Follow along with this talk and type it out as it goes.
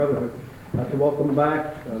Brotherhood. To welcome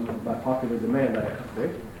back, by popular demand, I have to say,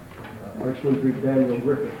 Archdeacon Daniel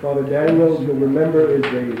Griffith. Father Daniel, you'll remember, is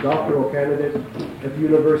a doctoral candidate at the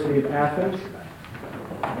University of Athens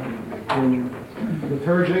in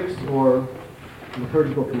liturgics or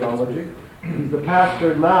liturgical theology. He's the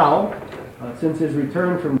pastor now, since his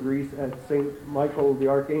return from Greece, at St. Michael the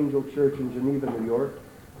Archangel Church in Geneva, New York.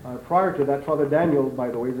 Prior to that, Father Daniel, by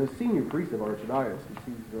the way, is a senior priest of Archdiocese.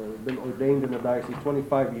 He's been ordained in the diocese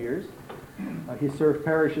 25 years. He served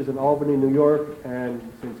parishes in Albany, New York, and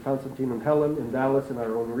St. Constantine and Helen in Dallas in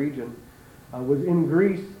our own region. Was in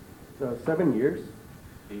Greece 7 years,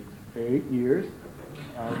 8 years,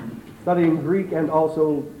 studying Greek and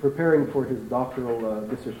also preparing for his doctoral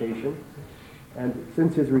dissertation. And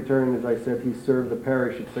since his return, as I said, he served the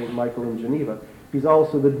parish at St. Michael in Geneva. He's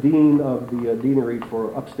also the dean of the deanery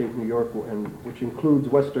for upstate New York, which includes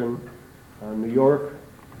western New York,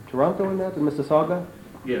 Toronto in that, and Mississauga?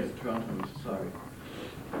 Yes, Toronto, Mississauga.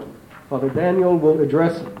 Father Daniel will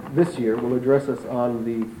address us on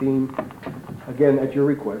the theme, again at your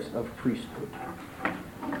request, of priesthood.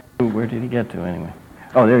 Where did he get to anyway?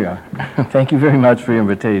 Oh, there you are. Thank you very much for your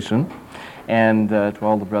invitation. And to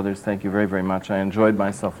all the brothers, thank you very, very much. I enjoyed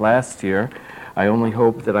myself last year. I only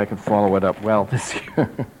hope that I can follow it up well this year.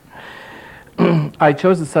 I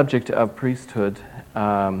chose the subject of priesthood,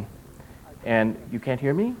 and you can't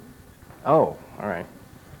hear me? Oh, all right.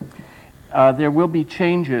 There will be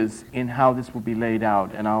changes in how this will be laid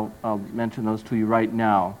out, and I'll mention those to you right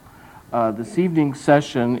now. This evening's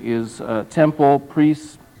session is temple,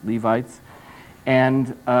 priests, Levites,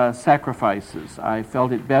 and sacrifices. I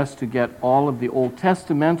felt it best to get all of the Old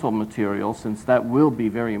Testamental material, since that will be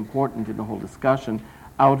very important in the whole discussion,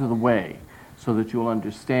 out of the way, so that you'll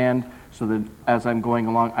understand, so that as I'm going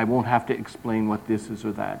along, I won't have to explain what this is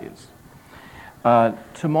or that is.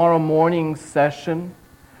 Tomorrow morning's session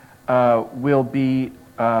will be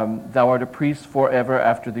Thou art a priest forever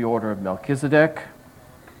after the order of Melchizedek.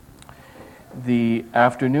 The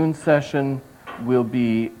afternoon session will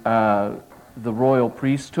be the royal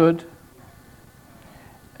priesthood,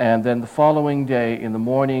 and then the following day in the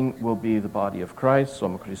morning will be the body of Christ,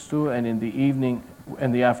 Soma Christou, and in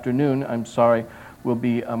the afternoon, will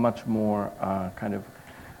be a much more kind of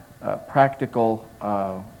practical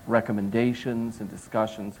recommendations and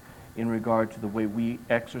discussions in regard to the way we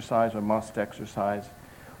exercise or must exercise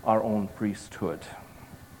our own priesthood.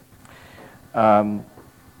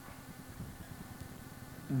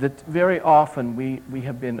 That very often we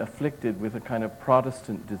have been afflicted with a kind of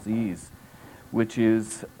Protestant disease, which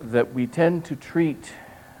is that we tend to treat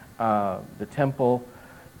the temple,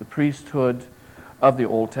 the priesthood of the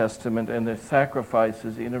Old Testament, and the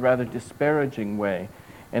sacrifices in a rather disparaging way.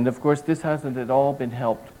 And of course, this hasn't at all been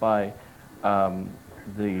helped by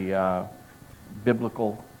the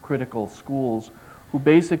biblical critical schools, who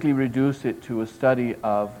basically reduce it to a study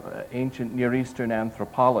of ancient Near Eastern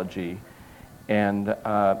anthropology and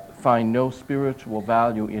find no spiritual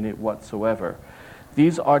value in it whatsoever.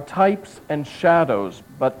 These are types and shadows,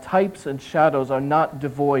 but types and shadows are not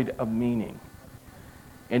devoid of meaning.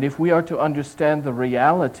 And if we are to understand the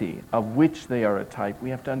reality of which they are a type,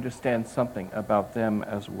 we have to understand something about them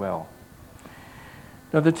as well.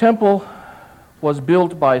 Now, the temple was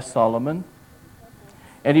built by Solomon,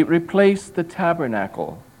 and it replaced the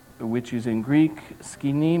tabernacle, which is in Greek,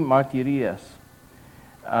 skini martyrias,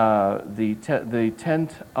 the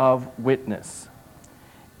tent of witness.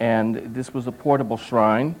 And this was a portable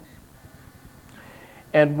shrine.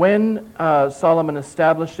 And when Solomon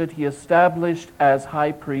established it, he established as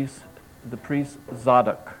high priest the priest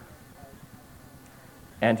Zadok.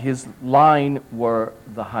 And his line were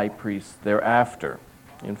the high priests thereafter.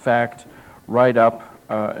 In fact, right up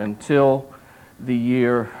until the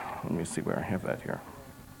year, let me see where I have that here.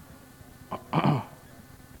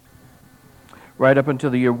 Right up until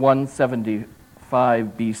the year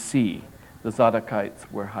 175 BC, the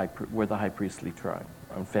Zadokites were the high priestly tribe,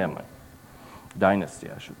 family, dynasty,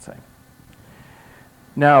 I should say.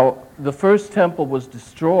 Now, the first temple was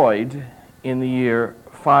destroyed in the year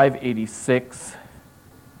 586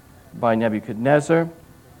 by Nebuchadnezzar,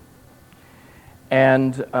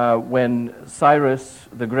 and when Cyrus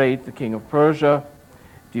the Great, the king of Persia,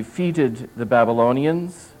 defeated the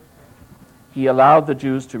Babylonians, he allowed the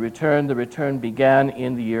Jews to return. The return began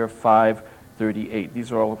in the year 538.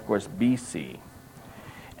 These are all, of course, BC.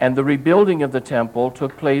 And the rebuilding of the temple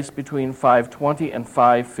took place between 520 and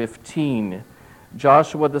 515.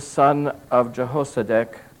 Joshua, the son of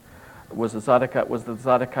Jehozadak, was the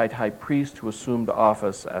Zadokite high priest who assumed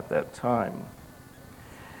office at that time.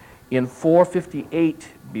 In 458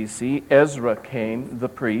 BC, Ezra came, the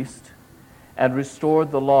priest, and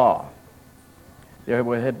restored the law.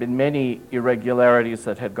 There had been many irregularities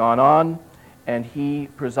that had gone on, and he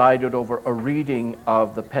presided over a reading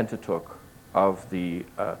of the Pentateuch, of the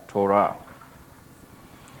Torah.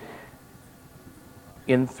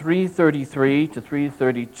 In 333 to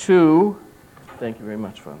 332, thank you very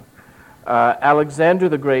much, Father, Alexander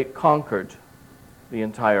the Great conquered the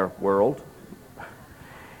entire world,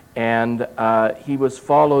 and he was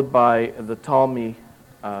followed by the Ptolemy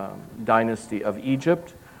dynasty of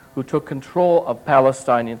Egypt, who took control of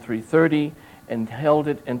Palestine in 330 and held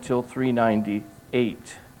it until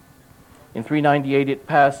 398. In 398, it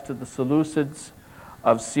passed to the Seleucids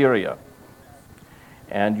of Syria.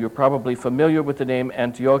 And you're probably familiar with the name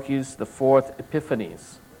Antiochus IV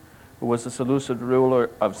Epiphanes, who was the Seleucid ruler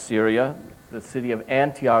of Syria. The city of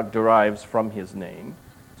Antioch derives from his name.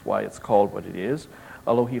 That's why it's called what it is,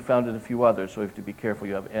 although he founded a few others, so you have to be careful.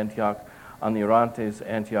 You have Antioch on the Orontes,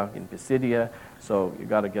 Antioch in Pisidia, so you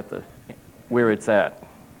got to get where it's at.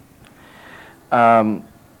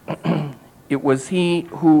 It was he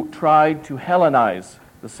who tried to Hellenize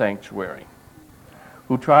the sanctuary,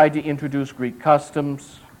 who tried to introduce Greek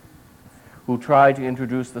customs, who tried to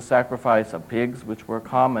introduce the sacrifice of pigs, which were a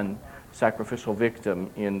common sacrificial victim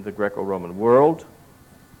in the Greco-Roman world.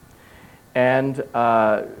 And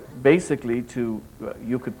basically,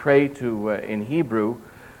 you could pray to, in Hebrew,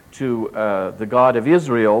 to the God of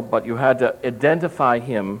Israel, but you had to identify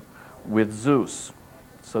him with Zeus.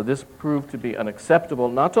 So this proved to be unacceptable,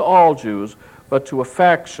 not to all Jews, but to a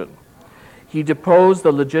faction. He deposed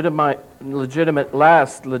the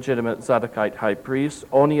last legitimate Zadokite high priest,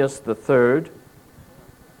 Onias III,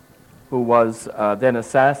 who was then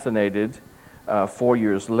assassinated 4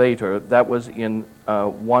 years later. That was in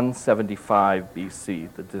 175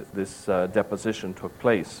 BC that this deposition took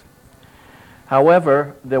place.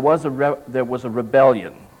 However, there was a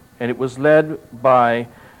rebellion, and it was led by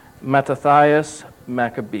Mattathias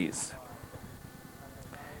Maccabees.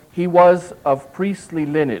 He was of priestly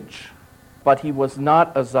lineage, but he was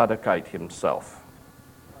not a Zadokite himself.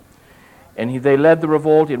 And they led the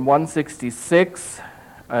revolt in 166.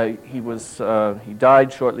 He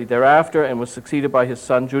died shortly thereafter and was succeeded by his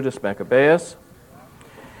son Judas Maccabeus.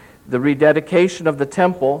 The rededication of the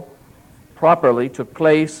temple properly took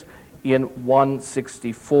place in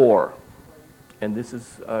 164, and this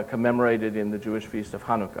is commemorated in the Jewish feast of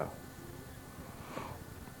Hanukkah.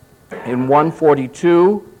 In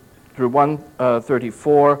 142 through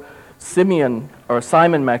 134,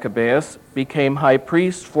 Simon Maccabeus became high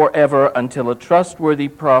priest forever until a trustworthy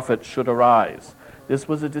prophet should arise. This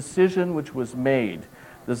was a decision which was made.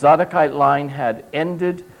 The Zadokite line had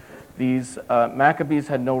ended. These Maccabees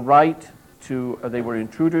had no right to, they were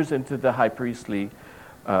intruders into the high priestly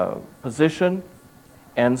position,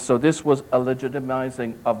 and so this was a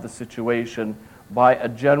legitimizing of the situation by a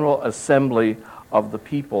general assembly of the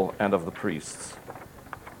people and of the priests.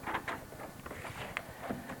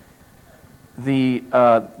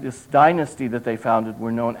 This dynasty that they founded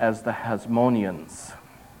were known as the Hasmoneans.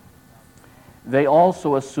 They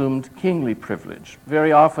also assumed kingly privilege.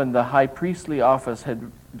 Very often the high priestly office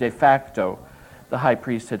had de facto, the high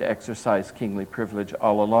priest had exercised kingly privilege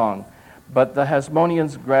all along. But the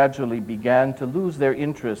Hasmoneans gradually began to lose their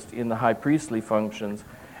interest in the high priestly functions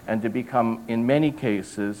and to become, in many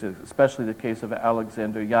cases, especially the case of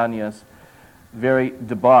Alexander Yannius, very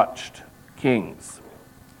debauched kings.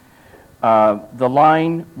 The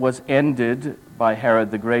line was ended by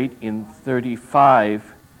Herod the Great in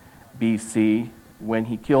 35 BC when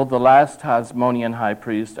he killed the last Hasmonean high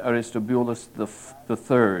priest, Aristobulus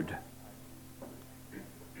III.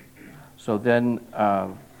 So then,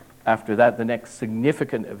 after that, the next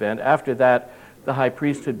significant event, after that, the high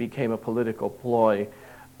priesthood became a political ploy.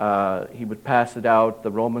 He would pass it out,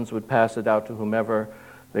 the Romans would pass it out to whomever.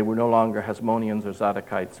 They were no longer Hasmoneans or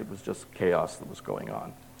Zadokites, it was just chaos that was going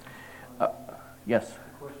on. Yes?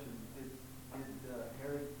 Question, did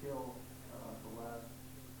Herod kill the last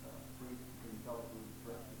priest himself who was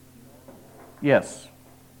precious? Yes.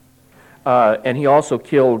 And he also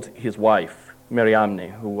killed his wife, Mariamne,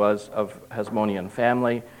 who was of Hasmonean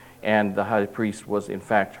family, and the high priest was in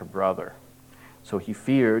fact her brother. So he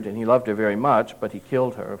feared, and he loved her very much, but he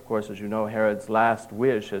killed her. Of course, as you know, Herod's last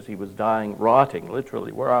wish as he was dying, rotting,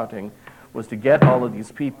 literally rotting, was to get all of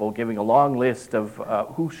these people, giving a long list of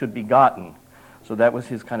who should be gotten. So that was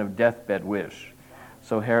his kind of deathbed wish.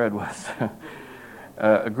 So Herod was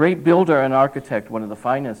a great builder and architect, one of the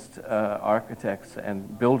finest architects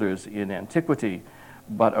and builders in antiquity,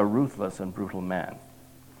 but a ruthless and brutal man.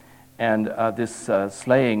 And this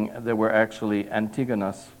slaying, there were actually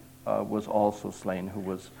Antigonus was also slain, who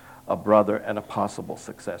was a brother and a possible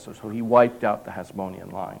successor. So he wiped out the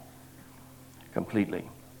Hasmonean line completely.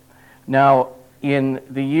 Now, in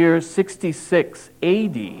the year 66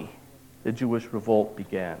 AD, the Jewish revolt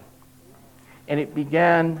began. And it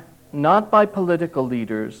began not by political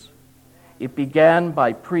leaders, it began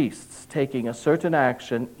by priests taking a certain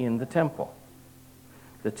action in the temple.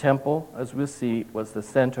 The temple, as we'll see, was the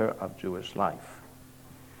center of Jewish life.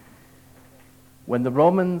 When the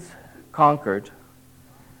Romans conquered,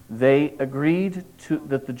 they agreed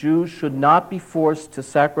that the Jews should not be forced to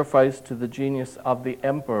sacrifice to the genius of the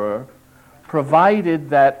emperor, provided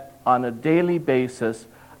that on a daily basis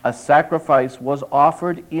a sacrifice was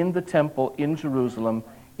offered in the temple in Jerusalem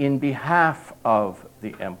in behalf of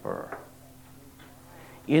the emperor.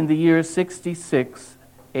 In the year 66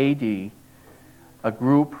 AD, a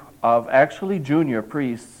group of actually junior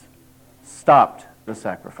priests stopped the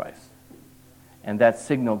sacrifice, and that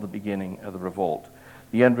signaled the beginning of the revolt.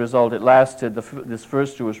 The end result, it lasted, this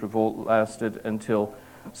first Jewish revolt lasted until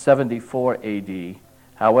 74 AD.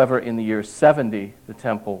 However, in the year 70, the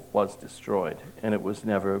temple was destroyed, and it was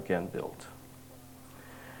never again built.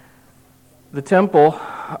 The temple,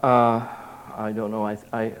 I don't know,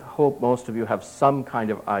 I hope most of you have some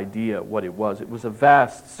kind of idea what it was. It was a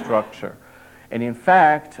vast structure. And in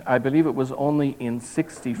fact, I believe it was only in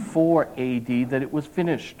 64 AD that it was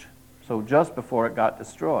finished. So just before it got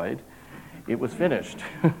destroyed, it was finished.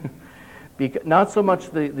 Not so much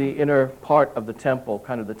the inner part of the temple,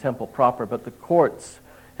 kind of the temple proper, but the courts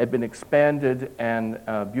had been expanded and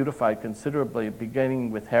beautified considerably,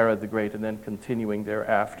 beginning with Herod the Great and then continuing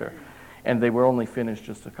thereafter. And they were only finished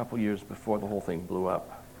just a couple years before the whole thing blew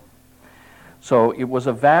up. So it was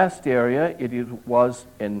a vast area. It was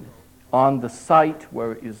on the site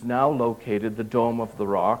where is now located the Dome of the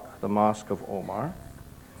Rock, the Mosque of Omar.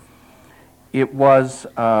 It was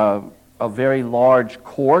a very large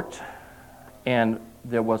court, and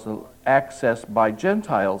there was access by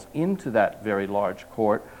Gentiles into that very large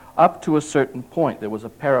court up to a certain point. There was a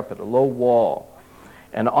parapet, a low wall,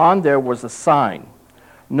 and on there was a sign: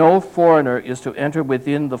 "No foreigner is to enter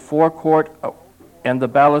within the forecourt and the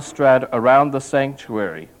balustrade around the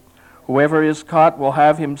sanctuary. Whoever is caught will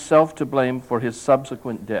have himself to blame for his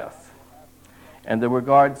subsequent death." And there were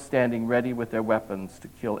guards standing ready with their weapons to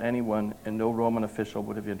kill anyone, and no Roman official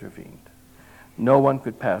would have intervened. No one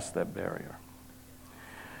could pass that barrier.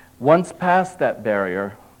 Once past that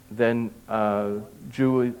barrier, then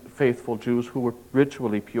faithful Jews who were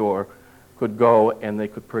ritually pure could go and they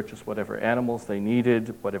could purchase whatever animals they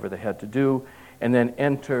needed, whatever they had to do, and then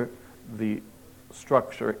enter the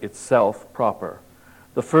structure itself proper.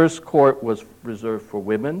 The first court was reserved for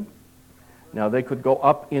women. Now they could go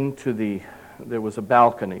up into there was a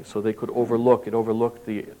balcony, so they could overlooked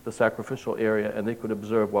the sacrificial area, and they could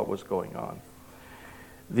observe what was going on.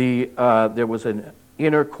 There was an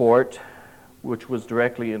inner court, which was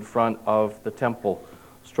directly in front of the temple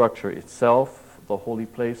structure itself, the holy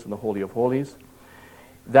place and the Holy of Holies.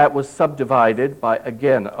 That was subdivided by,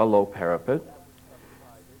 again, a low parapet.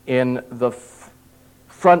 In the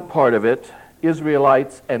front part of it,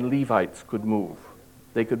 Israelites and Levites could move.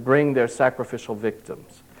 They could bring their sacrificial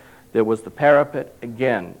victims. There was the parapet.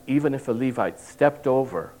 Again, even if a Levite stepped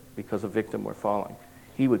over because a victim were falling,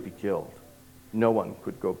 he would be killed. No one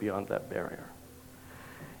could go beyond that barrier.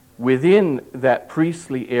 Within that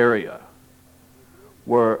priestly area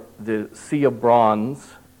were the sea of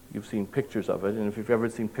bronze. You've seen pictures of it, and if you've ever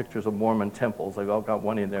seen pictures of Mormon temples, they've all got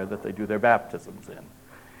one in there that they do their baptisms in,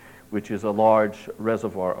 which is a large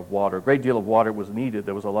reservoir of water. A great deal of water was needed.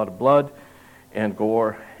 There was a lot of blood and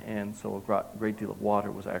gore, and so a great deal of water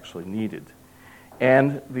was actually needed.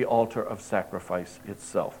 And the altar of sacrifice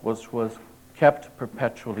itself, which was kept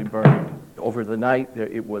perpetually burning. Over the night,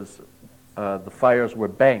 the fires were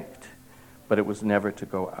banked, but it was never to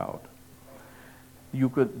go out. You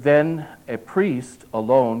could then, a priest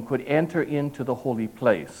alone could enter into the holy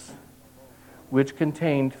place, which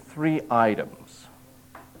contained 3 items.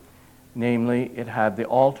 Namely, it had the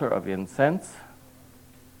altar of incense,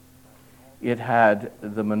 it had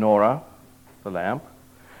the menorah, the lamp,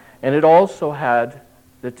 and it also had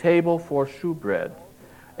the table for shewbread,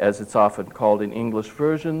 as it's often called in English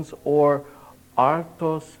versions, or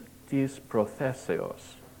artos tis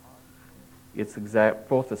protheseos. Its exact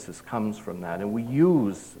prothesis comes from that, and we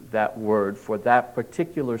use that word for that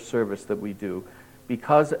particular service that we do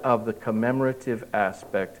because of the commemorative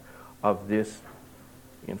aspect of this,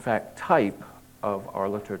 in fact, type of our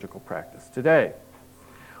liturgical practice today.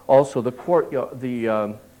 Also,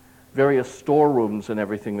 the various storerooms and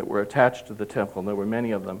everything that were attached to the temple, and there were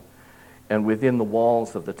many of them, and within the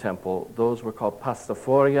walls of the temple, those were called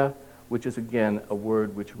pastaphoria which is again a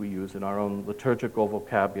word which we use in our own liturgical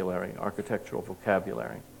vocabulary, architectural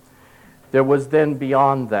vocabulary. There was then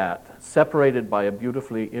beyond that, separated by a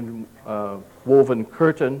beautifully woven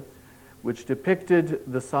curtain, which depicted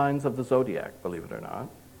the signs of the zodiac, believe it or not.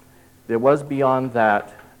 There was beyond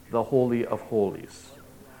that the Holy of Holies,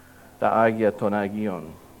 the Agia ton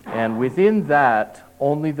Agion. And within that,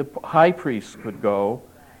 only the high priest could go,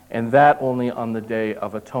 and that only on the Day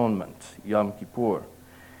of Atonement, Yom Kippur.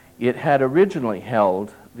 It had originally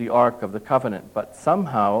held the Ark of the Covenant, but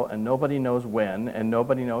somehow, and nobody knows when, and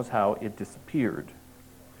nobody knows how, it disappeared.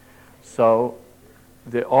 So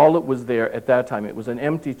all that was there at that time, it was an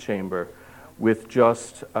empty chamber with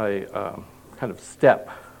just a kind of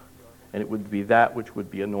step, and it would be that which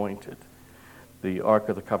would be anointed. The Ark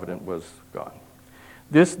of the Covenant was gone.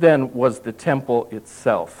 This then was the temple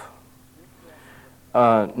itself.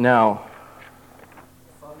 Now,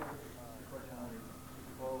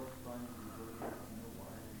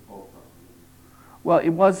 well, it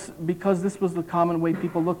was because this was the common way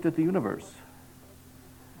people looked at the universe.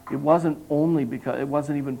 It wasn't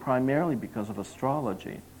even primarily because of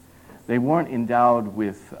astrology. They weren't endowed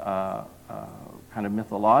with kind of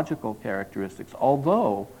mythological characteristics,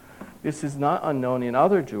 although this is not unknown in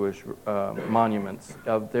other Jewish monuments.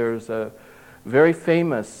 There's a very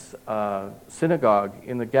famous synagogue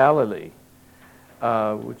in the Galilee,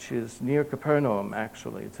 which is near Capernaum,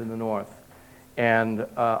 actually. It's in the north. And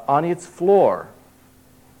on its floor,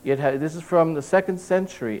 this is from the 2nd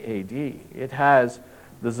century A.D., it has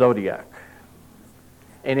the zodiac.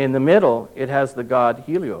 And in the middle, it has the god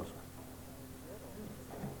Helios,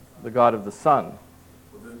 the god of the sun.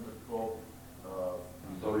 Within the 12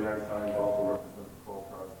 zodiac signs also represent the 12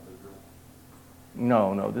 tribes of Israel?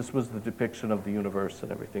 No, this was the depiction of the universe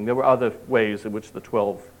and everything. There were other ways in which the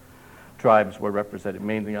 12 tribes were represented,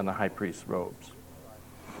 mainly on the high priest's robes.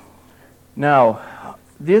 Now,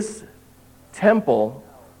 this temple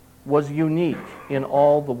was unique in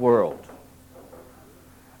all the world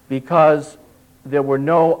because there were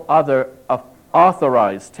no other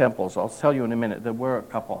authorized temples. I'll tell you in a minute, there were a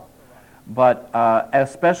couple. But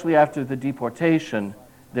especially after the deportation,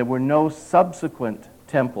 there were no subsequent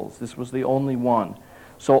temples. This was the only one.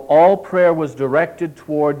 So all prayer was directed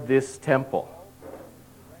toward this temple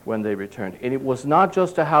when they returned. And it was not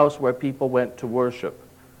just a house where people went to worship.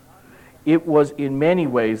 It was in many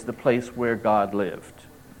ways the place where God lived.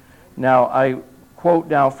 Now, I quote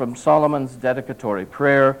now from Solomon's dedicatory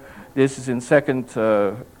prayer. This is in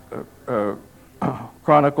 2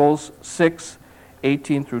 Chronicles 6,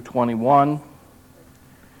 18 through 21.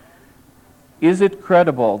 Is it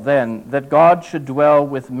credible, then, that God should dwell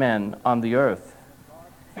with men on the earth?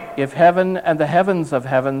 If heaven and the heavens of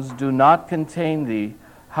heavens do not contain thee,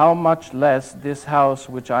 how much less this house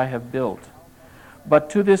which I have built? But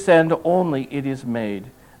to this end only it is made,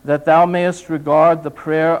 that thou mayest regard the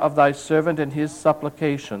prayer of thy servant and his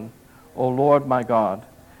supplication, O Lord my God,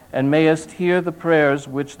 and mayest hear the prayers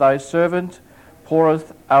which thy servant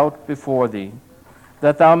poureth out before thee,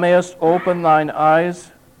 that thou mayest open thine eyes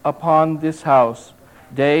upon this house,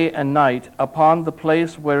 day and night, upon the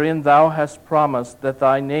place wherein thou hast promised that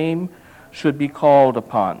thy name should be called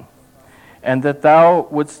upon, and that thou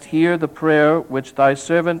wouldst hear the prayer which thy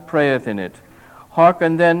servant prayeth in it.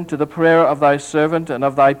 Hearken then to the prayer of thy servant and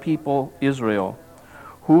of thy people Israel.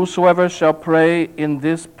 Whosoever shall pray in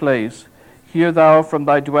this place, hear thou from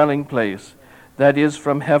thy dwelling place, that is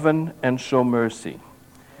from heaven, and show mercy.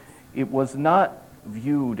 It was not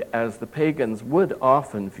viewed as the pagans would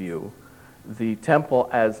often view the temple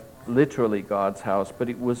as literally God's house, but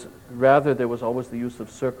it was rather there was always the use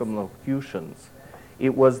of circumlocutions.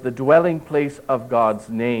 It was the dwelling place of God's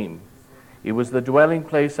name. It was the dwelling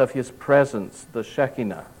place of his presence, the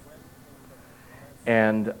Shekinah.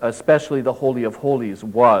 And especially the Holy of Holies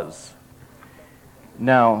was.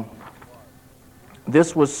 Now,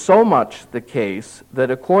 this was so much the case that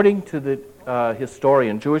according to the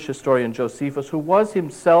Jewish historian Josephus, who was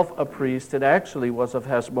himself a priest and actually was of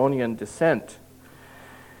Hasmonean descent,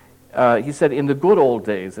 he said, in the good old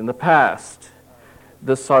days, in the past,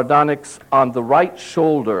 the sardonyx on the right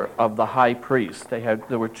shoulder of the high priest,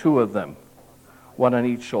 there were 2 of them, one on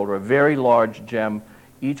each shoulder, a very large gem,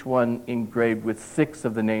 each one engraved with 6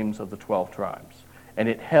 of the names of the 12 tribes, and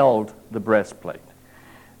it held the breastplate.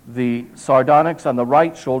 The sardonyx on the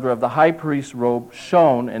right shoulder of the high priest's robe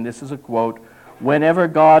shone, and this is a quote, whenever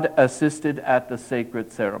God assisted at the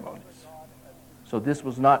sacred ceremonies. So this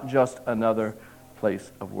was not just another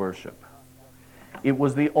place of worship. It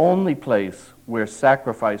was the only place where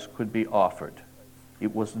sacrifice could be offered.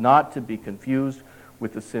 It was not to be confused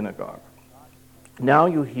with the synagogue. Now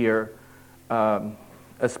you hear,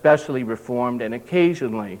 especially Reformed and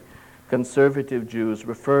occasionally conservative Jews,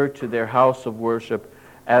 refer to their house of worship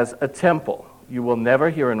as a temple. You will never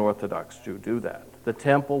hear an Orthodox Jew do that. The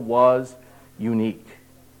temple was unique.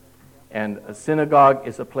 And a synagogue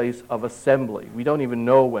is a place of assembly. We don't even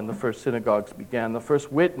know when the first synagogues began. The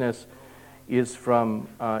first witness is from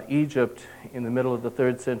Egypt in the middle of the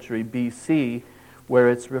 3rd century BC, where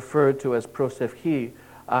it's referred to as prosephi,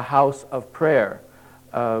 a house of prayer.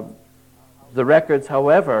 The records,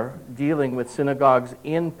 however, dealing with synagogues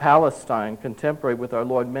in Palestine, contemporary with our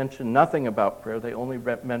Lord, mention nothing about prayer. They only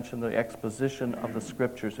mention the exposition of the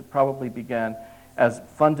scriptures. It probably began as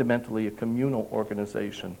fundamentally a communal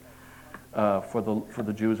organization for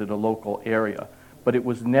the Jews in a local area. But it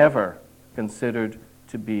was never considered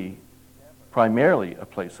to be primarily a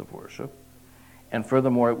place of worship. And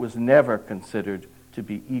furthermore, it was never considered to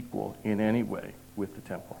be equal in any way with the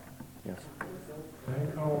temple. Yes?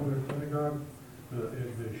 They call the synagogue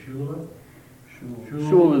the shul.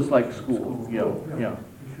 Shul is like school. Yeah.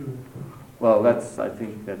 Shul. Well, I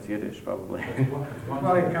think that's Yiddish, probably.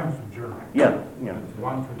 Well, it comes from German. Yeah. It's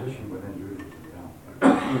one tradition within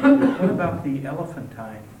Judaism. What about the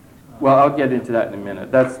elephantine? Well, I'll get into that in a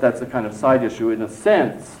minute. That's a kind of side issue. In a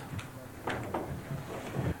sense,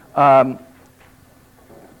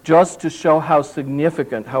 just to show how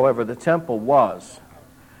significant, however, the temple was,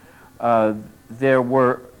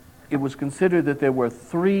 it was considered that there were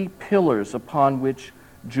 3 pillars upon which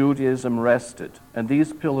Judaism rested. And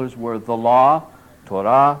these pillars were the law,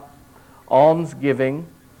 Torah, almsgiving,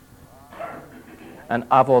 and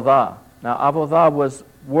avodah. Now, avodah was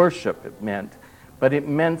worship, it meant, but it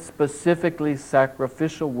meant specifically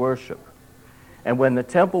sacrificial worship. And when the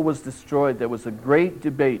temple was destroyed, there was a great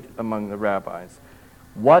debate among the rabbis.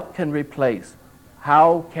 What can replace?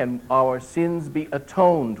 How can our sins be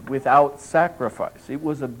atoned without sacrifice? It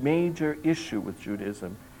was a major issue with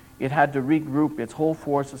Judaism. It had to regroup its whole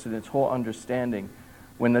forces and its whole understanding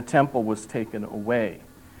when the temple was taken away.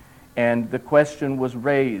 And the question was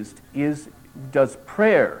raised, does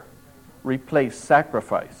prayer replace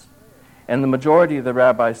sacrifice? And the majority of the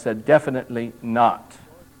rabbis said definitely not.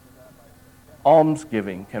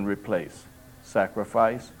 Almsgiving can replace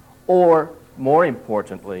sacrifice, or more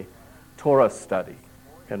importantly, Torah study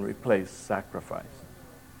can replace sacrifice.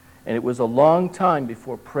 And it was a long time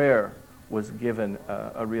before prayer was given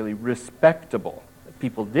a really respectable.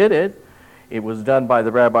 People did it. It was done by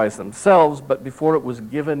the rabbis themselves, but before it was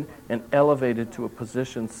given and elevated to a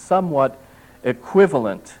position somewhat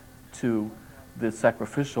equivalent to the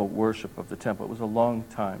sacrificial worship of the temple. It was a long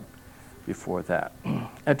time before that.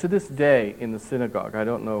 And to this day in the synagogue, I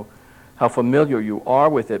don't know how familiar you are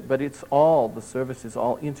with it, but the service is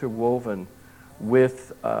all interwoven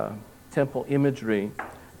with temple imagery.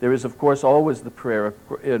 There is, of course, always the prayer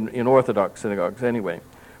in Orthodox synagogues anyway,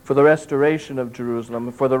 for the restoration of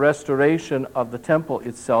Jerusalem, for the restoration of the temple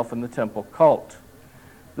itself and the temple cult.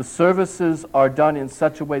 The services are done in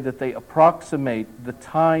such a way that they approximate the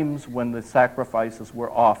times when the sacrifices were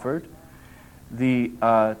offered. The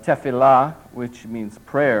tefillah, which means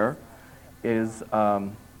prayer, is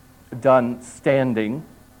done standing,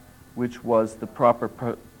 which was the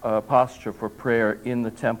proper posture for prayer in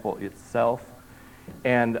the temple itself.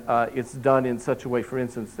 And it's done in such a way, for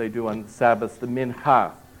instance, they do on the Sabbath the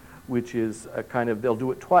mincha, which is they'll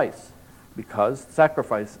do it twice, because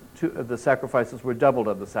the sacrifices were doubled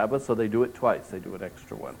on the Sabbath, so they do it twice. They do an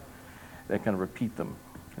extra one. They kind of repeat them,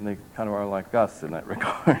 and they kind of are like us in that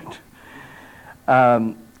regard.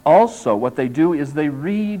 Also, what they do is they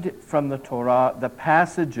read from the Torah the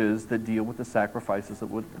passages that deal with the sacrifices that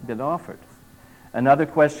would have been offered. Another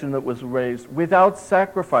question that was raised, without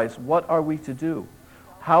sacrifice, what are we to do?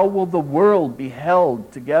 How will the world be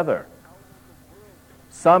held together?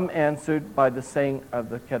 Some answered by the saying of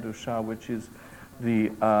the Kedushah, which is the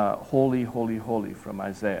holy, holy, holy from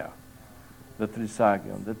Isaiah, the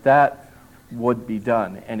Trisagion, that would be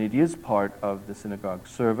done. And it is part of the synagogue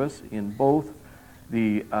service in both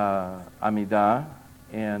the Amidah,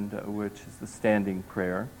 which is the standing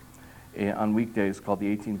prayer, on weekdays called the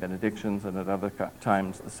 18 benedictions, and at other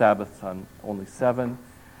times the Sabbaths on only 7.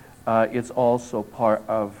 It's also part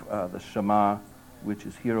of the Shema, which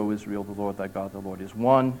is, Hear, O Israel, the Lord thy God, the Lord is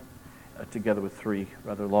one, together with 3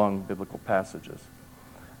 rather long biblical passages.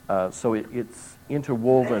 So it's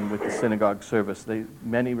interwoven with the synagogue service.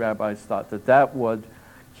 Many rabbis thought that would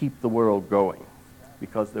keep the world going,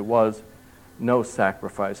 because there was no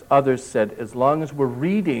sacrifice. Others said, as long as we're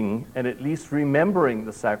reading and at least remembering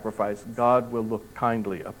the sacrifice, God will look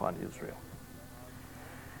kindly upon Israel.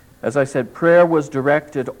 As I said, prayer was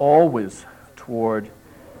directed always toward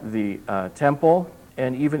the temple,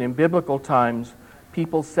 and even in biblical times,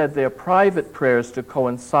 people said their private prayers to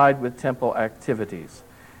coincide with temple activities.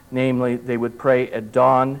 Namely, they would pray at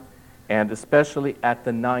dawn and especially at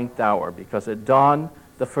the 9th hour, because at dawn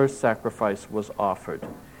the first sacrifice was offered.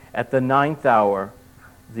 At the 9th hour,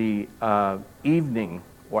 the evening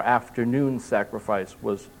or afternoon sacrifice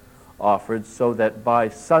was offered, so that by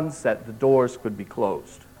sunset the doors could be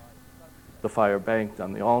closed. The fire banked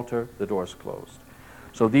on the altar, the doors closed.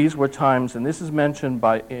 So these were times, and this is mentioned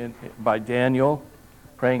by Daniel,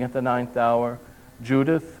 praying at the 9th hour,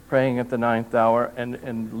 Judith praying at the 9th hour,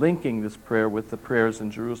 and linking this prayer with the prayers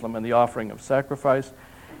in Jerusalem and the offering of sacrifice,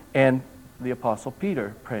 and the Apostle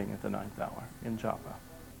Peter praying at the 9th hour in Joppa.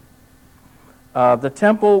 The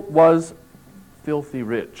temple was filthy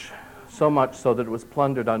rich, so much so that it was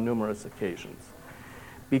plundered on numerous occasions.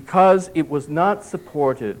 Because it was not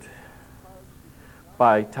supported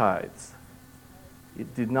by tithes,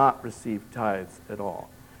 it did not receive tithes at all,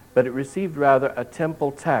 but it received rather a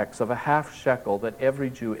temple tax of a half shekel that every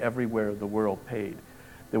Jew everywhere in the world paid.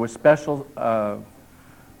 There were special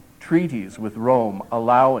treaties with Rome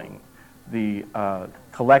allowing the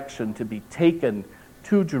collection to be taken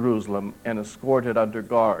to Jerusalem and escorted under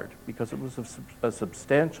guard, because it was a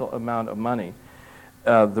substantial amount of money.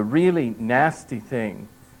 The really nasty thing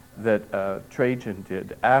that Trajan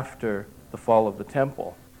did after the fall of the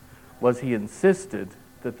temple was he insisted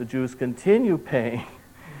that the Jews continue paying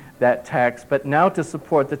that tax, but now to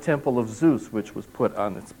support the temple of Zeus, which was put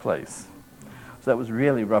on its place. So that was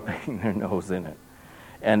really rubbing their nose in it,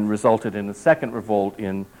 and resulted in a second revolt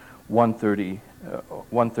in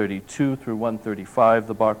 132 through 135,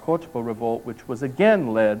 the Bar Kokhba revolt, which was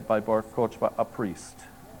again led by Bar Kokhba, a priest.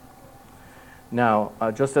 Now,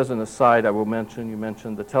 just as an aside, I will mention, you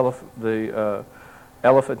mentioned the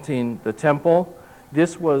Elephantine, the temple.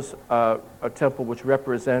 This was a temple which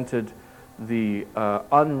represented the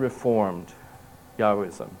unreformed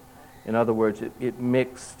Yahwism. In other words, it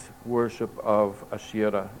mixed worship of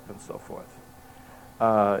Asherah and so forth.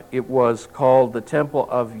 It was called the Temple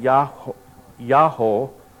of Yahweh.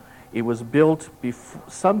 It was built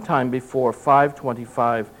sometime before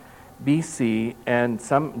 525 BC and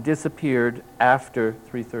disappeared after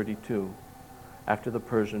 332, after the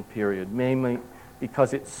Persian period, mainly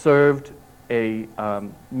because it served a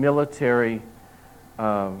military,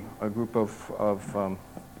 a group of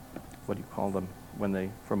what do you call them when they,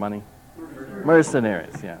 for money?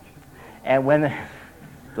 Mercenaries, yeah. And when they,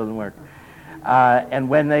 doesn't work. And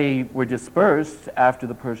when they were dispersed after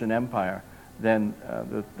the Persian Empire, then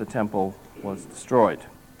the temple was destroyed.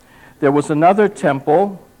 There was another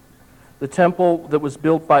temple, the temple that was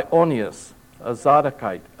built by Onias, a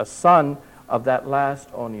Zadokite, a son of that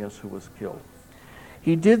last Onias who was killed.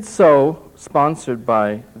 He did so, sponsored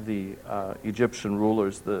by the Egyptian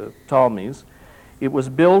rulers, the Ptolemies. It was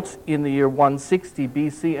built in the year 160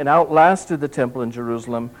 BC and outlasted the temple in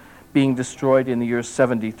Jerusalem, being destroyed in the year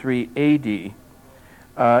 73 AD.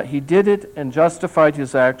 He did it and justified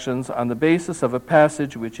his actions on the basis of a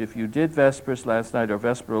passage which, if you did Vespers last night or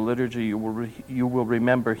Vesperal liturgy, you will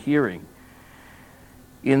remember hearing.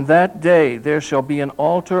 In that day there shall be an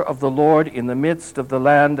altar of the Lord in the midst of the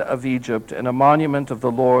land of Egypt, and a monument of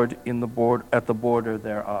the Lord at the border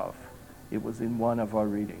thereof. It was in one of our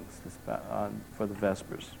readings for the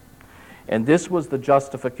Vespers. And this was the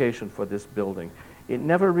justification for this building. It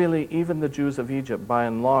never really, even the Jews of Egypt, by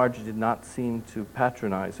and large, did not seem to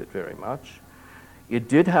patronize it very much. It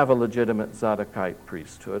did have a legitimate Zadokite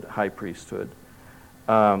priesthood, high priesthood.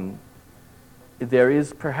 There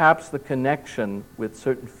is perhaps the connection with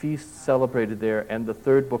certain feasts celebrated there and the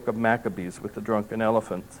third book of Maccabees with the drunken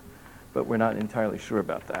elephant, but we're not entirely sure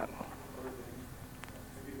about that. Have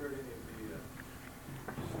you heard any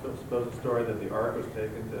of the supposed story that the ark was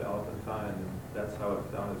taken to Elephantine and that's how it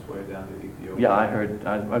found its way down to Ethiopia? Yeah, I heard.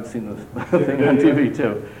 I've seen the thing on TV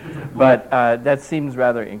too. But that seems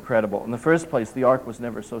rather incredible. In the first place, the ark was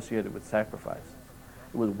never associated with sacrifice.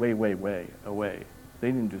 It was way, way, way away. They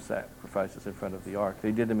didn't do sacrifices in front of the ark.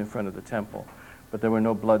 They did them in front of the temple. But there were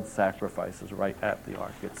no blood sacrifices right at the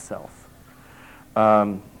ark itself.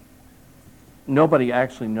 Nobody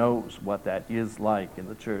actually knows what that is like in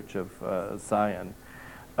the Church of Zion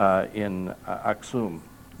in Aksum.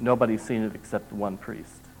 Nobody's seen it except one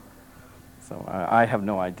priest. So I have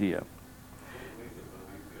no idea.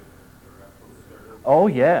 Oh,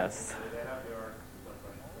 yes.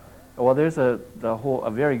 Well, there's a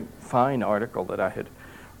very fine article that I had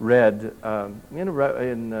read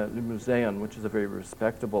in Le Museum, which is a very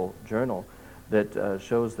respectable journal, that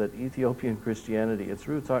shows that Ethiopian Christianity, its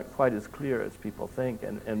roots aren't quite as clear as people think.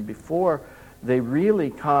 And before they really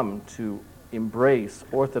come to embrace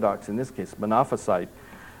Orthodox, in this case Monophysite,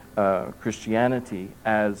 Christianity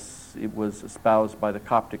as it was espoused by the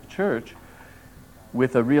Coptic Church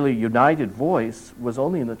with a really united voice was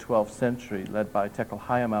only in the 12th century, led by Tekel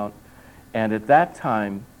Hayamount. And at that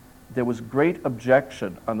time, there was great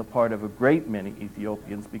objection on the part of a great many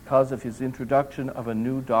Ethiopians because of his introduction of a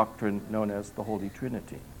new doctrine known as the Holy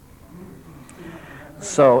Trinity.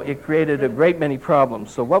 So it created a great many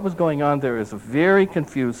problems. So what was going on there is a very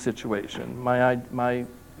confused situation. My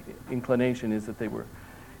inclination is that they were,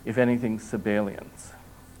 if anything, Sabellians.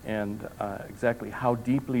 And exactly how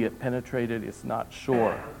deeply it penetrated is not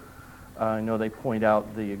sure. I know they point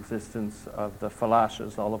out the existence of the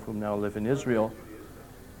Falashas, all of whom now live in Israel.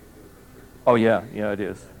 Oh yeah, it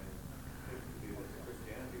is.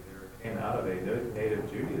 Came out of a native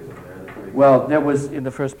Judaism there. Well, there was, in the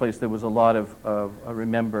first place, there was a lot of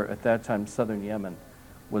remember, at that time, southern Yemen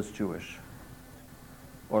was Jewish,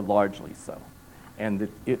 or largely so. And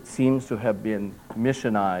it seems to have been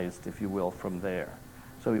missionized, if you will, from there.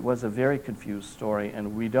 So it was a very confused story,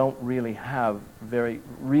 and we don't really have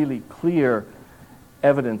really clear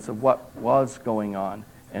evidence of what was going on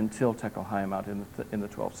until Tekel Hayamount in the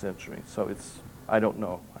 12th century. So I don't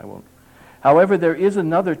know, I won't. However, there is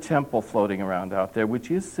another temple floating around out there which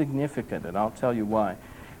is significant, and I'll tell you why.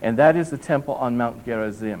 And that is the temple on Mount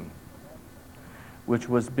Gerizim, which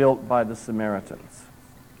was built by the Samaritans.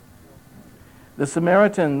 The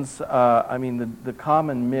Samaritans, the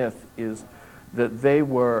common myth is that they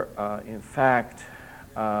were, in fact,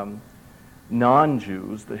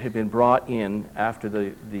 non-Jews that had been brought in after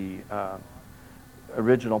the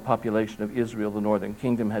original population of Israel, the northern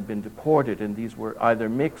kingdom, had been deported, and these were either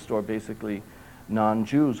mixed or basically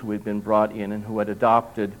non-Jews who had been brought in and who had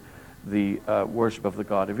adopted the worship of the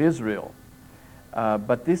God of Israel.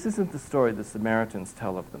 But this isn't the story the Samaritans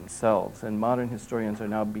tell of themselves, and modern historians are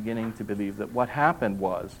now beginning to believe that what happened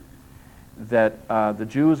was that the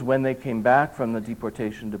Jews, when they came back from the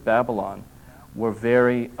deportation to Babylon, were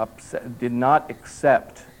very upset, did not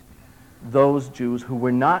accept those Jews who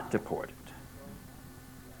were not deported,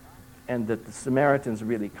 and that the Samaritans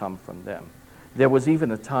really come from them. There was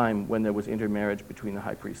even a time when there was intermarriage between the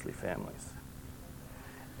high priestly families.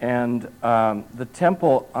 And the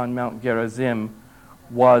temple on Mount Gerizim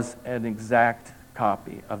was an exact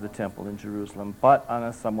copy of the temple in Jerusalem, but on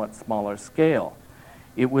a somewhat smaller scale.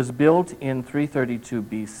 It was built in 332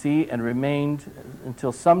 BC and remained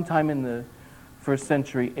until sometime in the 1st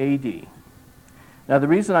century AD. Now, the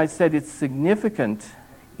reason I said it's significant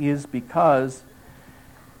is because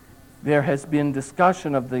there has been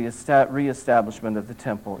discussion of the reestablishment of the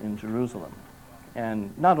temple in Jerusalem.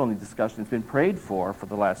 And not only discussion, it's been prayed for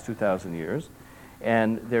the last 2,000 years.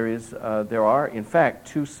 And there are, in fact,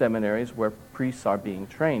 2 seminaries where priests are being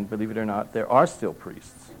trained. Believe it or not, there are still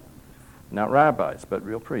priests. Not rabbis, but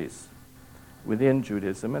real priests within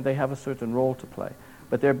Judaism, and they have a certain role to play.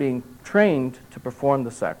 But they're being trained to perform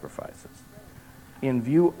the sacrifices in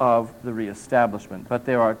view of the reestablishment. But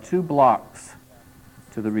there are 2 blocks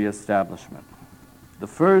to the reestablishment. The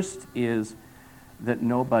first is that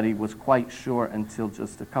nobody was quite sure until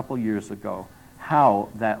just a couple years ago how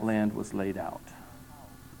that land was laid out.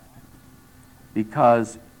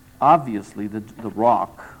 Because obviously the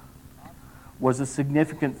rock was a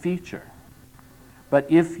significant feature. But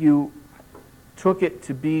if you took it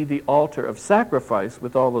to be the altar of sacrifice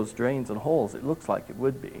with all those drains and holes, it looks like it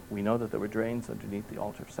would be. We know that there were drains underneath the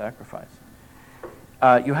altar of sacrifice.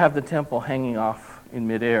 You have the temple hanging off in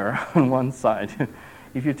midair on one side.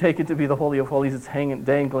 If you take it to be the Holy of Holies, it's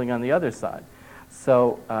dangling on the other side.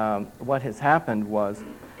 So what has happened was,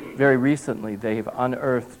 very recently, they have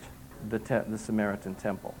unearthed the Samaritan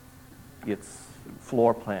temple, its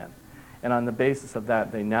floor plan. And on the basis of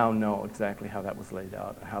that, they now know exactly how that was laid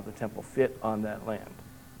out and how the temple fit on that land.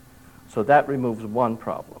 So that removes one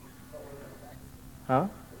problem. Huh?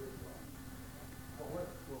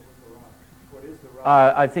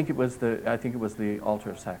 I think it was the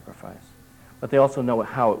altar of sacrifice. But they also know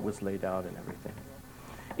how it was laid out and everything.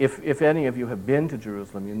 If any of you have been to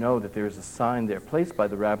Jerusalem, you know that there is a sign there placed by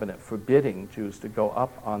the rabbinate forbidding Jews to go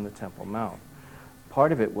up on the Temple Mount.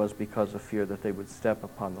 Part of it was because of fear that they would step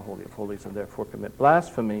upon the Holy of Holies and therefore commit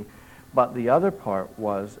blasphemy. But the other part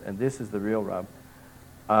was, and this is the real rub,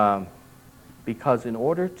 because in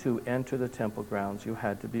order to enter the temple grounds, you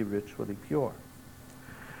had to be ritually pure,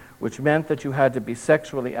 which meant that you had to be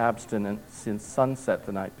sexually abstinent since sunset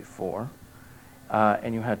the night before,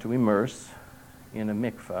 and you had to immerse in a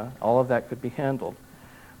mikveh. All of that could be handled.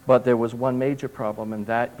 But there was one major problem, and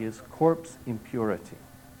that is corpse impurity.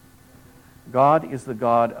 God is the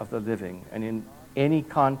God of the living, and in any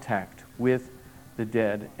contact with the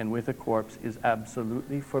dead and with a corpse is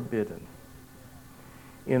absolutely forbidden.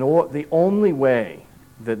 The only way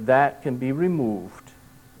that that can be removed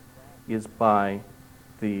is by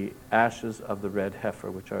the ashes of the red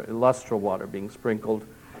heifer, which are lustral water being sprinkled.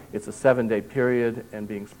 It's a 7-day period, and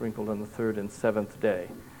being sprinkled on the 3rd and 7th day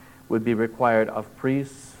would be required of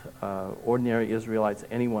priests, ordinary Israelites,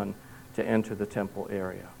 anyone to enter the temple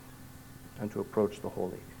area and to approach the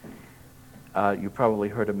holy. You probably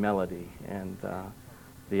heard a melody and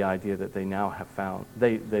the idea that they now have found,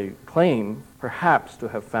 they claim perhaps to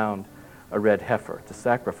have found a red heifer to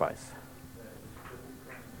sacrifice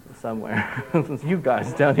somewhere. You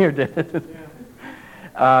guys down here did it.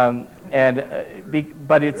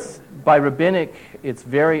 But it's by rabbinic, it's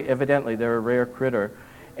very evidently they're a rare critter,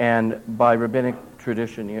 and by rabbinic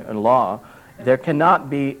tradition and law, there cannot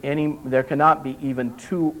be even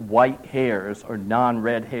 2 white hairs or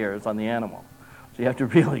non-red hairs on the animal. So you have to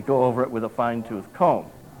really go over it with a fine-tooth comb.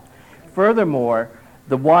 Furthermore,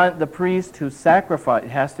 the priest who sacrifices,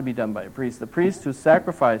 it has to be done by a priest. The priest who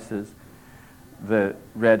sacrifices the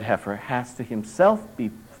red heifer has to himself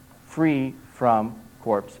be free from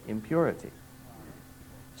corpse impurity.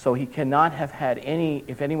 So he cannot have had any,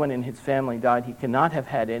 if anyone in his family died, he cannot have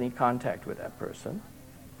had any contact with that person.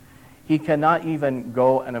 He cannot even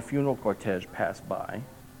go and a funeral cortege pass by.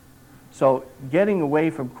 So getting away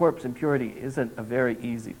from corpse impurity isn't a very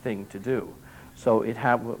easy thing to do. So it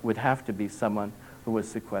would have to be someone who was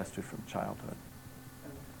sequestered from childhood.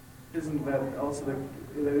 Isn't that also that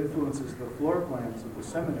influences the floor plans of the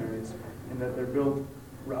seminaries in that they're built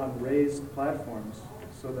on raised platforms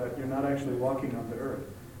so that you're not actually walking on the earth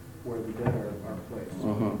where the dead are placed.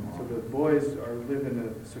 So the boys live in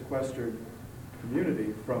a sequestered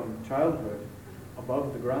community from childhood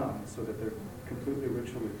above the ground so that they're completely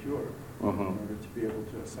ritually pure in order to be able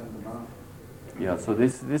to ascend the mountain. Yeah, so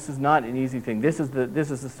this is not an easy thing. This is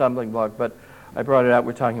the stumbling block, but I brought it out.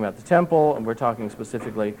 We're talking about the temple, and we're talking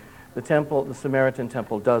specifically the temple. The Samaritan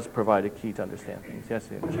temple does provide a key to understand things. Yes,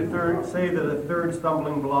 Ian? Would you say that a third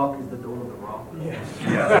stumbling block is the Dome of the Rock?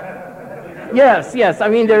 Yes. I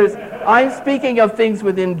mean, I'm speaking of things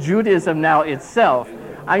within Judaism now itself.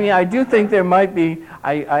 I mean, I do think there might be,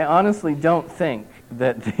 I honestly don't think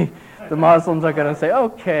that the Muslims are going to say,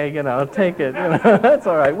 okay, take it, that's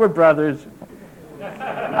all right, we're brothers.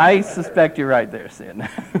 I suspect you're right there, Sin.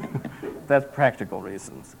 That's practical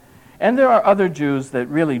reasons. And there are other Jews that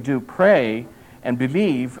really do pray and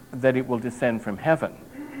believe that it will descend from heaven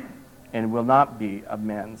and will not be a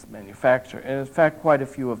man's manufacture. And in fact, quite a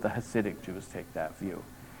few of the Hasidic Jews take that view.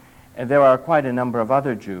 And there are quite a number of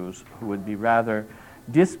other Jews who would be rather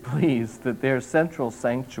displeased that their central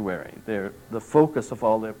sanctuary, the focus of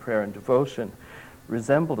all their prayer and devotion,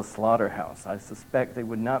 resembled a slaughterhouse. I suspect they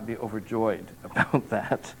would not be overjoyed about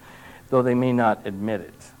that, though they may not admit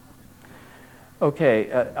it. Okay,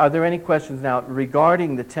 are there any questions now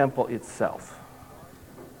regarding the temple itself?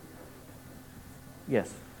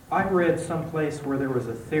 Yes? I read someplace where there was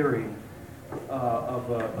a theory of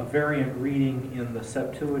a variant reading in the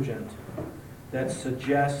Septuagint that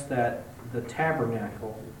suggests that the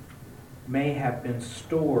tabernacle may have been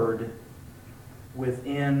stored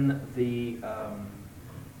within the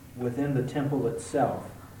temple itself.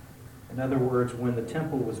 In other words, when the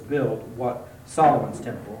temple was built, Solomon's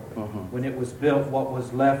temple, when it was built, what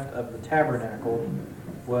was left of the tabernacle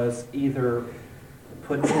was either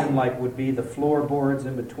put in like would be the floorboards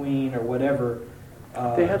in between or whatever.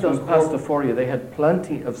 They had those pastoforia. They had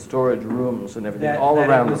plenty of storage rooms and everything all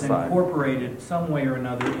around the side. That was incorporated some way or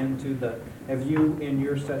another into the. Have you, in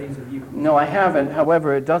your studies, No, I haven't.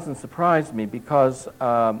 However, it doesn't surprise me because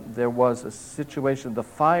there was a situation. The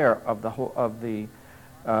fire of the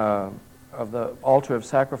altar of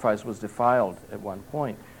sacrifice was defiled at one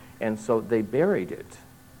point, and so they buried it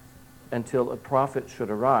until a prophet should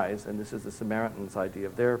arise. And this is the Samaritans' idea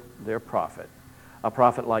of their prophet, a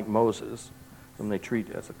prophet like Moses, whom they treat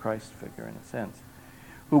as a Christ figure in a sense,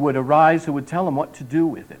 who would arise, who would tell them what to do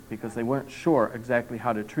with it, because they weren't sure exactly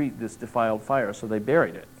how to treat this defiled fire, so they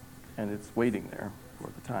buried it, and it's waiting there for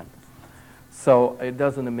the time. So it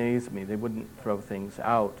doesn't amaze me. They wouldn't throw things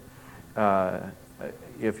out.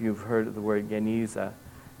 If you've heard of the word Geniza,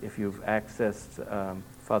 if you've accessed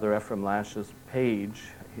Father Ephraim Lash's page,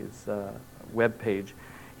 his web page,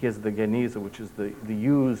 he has the Geniza, which is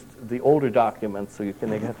the older documents, so you can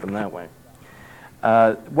get them that way.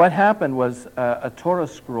 What happened was a Torah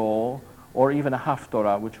scroll, or even a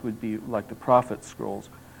Haftorah, which would be like the prophet scrolls,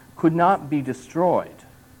 could not be destroyed.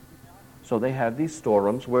 So they had these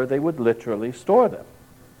storerooms where they would literally store them.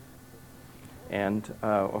 And,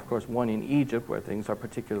 of course, one in Egypt, where things are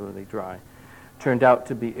particularly dry, turned out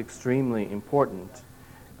to be extremely important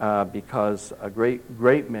because a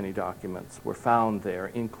great many documents were found there,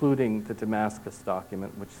 including the Damascus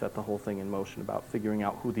document, which set the whole thing in motion about figuring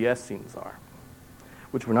out who the Essenes are,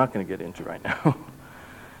 which we're not going to get into right now,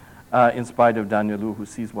 in spite of Danilou, who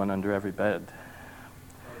sees one under every bed.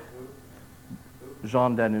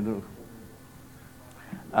 Jean Danilou.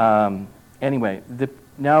 Anyway,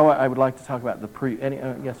 now I would like to talk about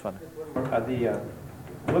the yes, Father. The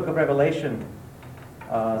book of Revelation,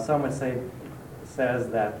 some would say, says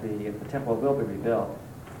that the temple will be rebuilt,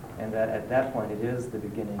 and that at that point it is the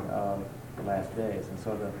beginning of the last days. And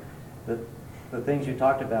so the things you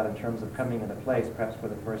talked about in terms of coming into place, perhaps for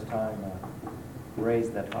the first time,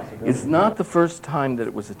 raised that possibility. It's not the first time that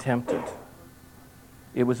it was attempted.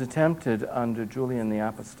 It was attempted under Julian the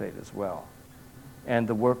Apostate as well, and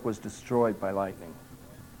the work was destroyed by lightning.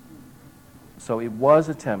 So it was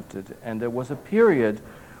attempted, and there was a period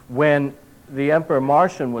when the Emperor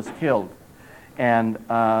Marcian was killed, and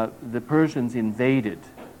the Persians invaded,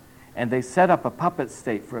 and they set up a puppet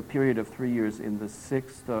state for a period of 3 years in the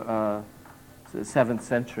 7th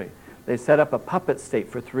century. They set up a puppet state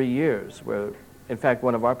for 3 years, where, in fact,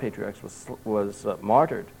 one of our patriarchs was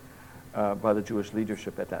martyred by the Jewish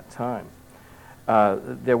leadership at that time.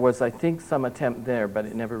 There was, I think, some attempt there, but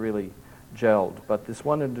it never really gelled. But this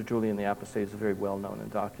one under Julian the Apostate is a very well-known and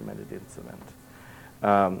documented incident.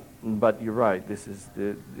 But you're right,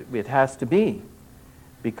 it has to be,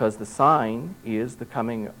 because the sign is the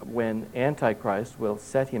coming when Antichrist will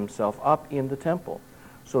set himself up in the temple.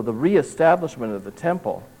 So the reestablishment of the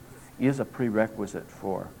temple is a prerequisite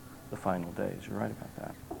for the final days. You're right about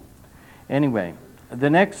that. Anyway, the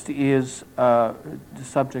next is the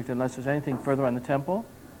subject, unless there's anything further on the temple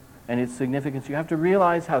and its significance. You have to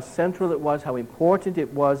realize how central it was, how important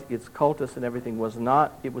it was, its cultus and everything was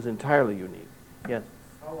not, it was entirely unique. Yes?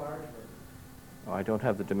 How large was it? Oh, I don't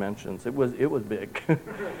have the dimensions. It was big.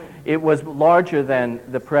 It was larger than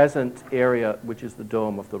the present area, which is the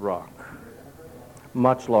Dome of the Rock.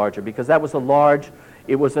 Much larger, because that was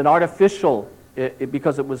it was an artificial,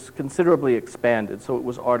 because it was considerably expanded, so it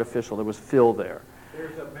was artificial. There was fill there.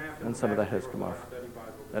 There's a map in And the some of that back has of come your off. study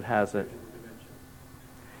Bible That has it. shows the dimension.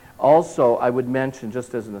 Also, I would mention,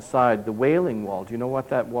 just as an aside, the Wailing Wall. Do you know what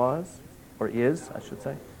that was? Or is, I should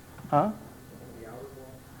say? Huh?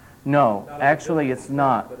 No, actually it's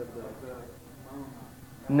not.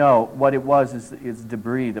 No, what it was is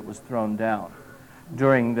debris that was thrown down.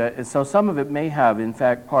 So some of it may have, in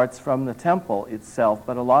fact, parts from the temple itself,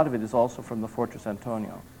 but a lot of it is also from the Fortress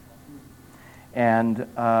Antonio. And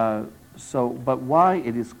but why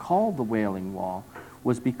it is called the Wailing Wall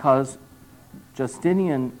was because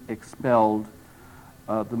Justinian expelled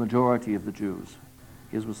the majority of the Jews.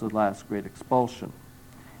 His was the last great expulsion.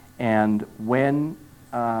 And when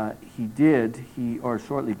he did, or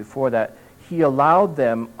shortly before that, he allowed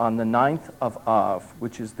them on the 9th of Av,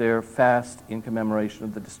 which is their fast in commemoration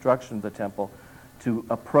of the destruction of the temple, to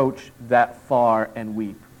approach that far and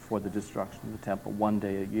weep for the destruction of the temple 1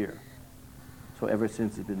 day a year. So ever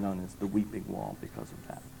since it's been known as the Weeping Wall because of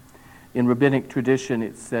that. In rabbinic tradition,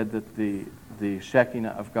 it's said that the Shekinah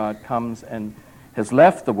of God comes and has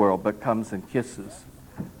left the world, but comes and kisses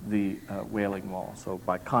the Wailing Wall. So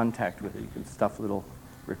by contact with it, you can stuff little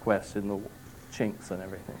requests in the chinks and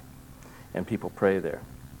everything. And people pray there.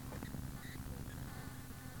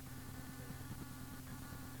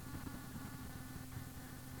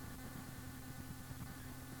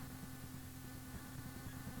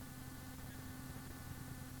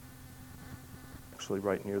 Actually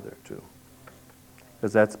right near there too,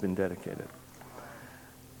 because that's been dedicated.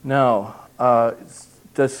 Now,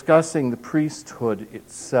 discussing the priesthood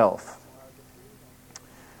itself.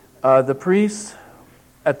 The priests,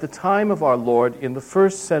 at the time of our Lord, in the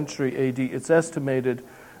 1st century AD, it's estimated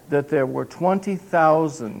that there were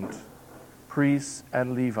 20,000 priests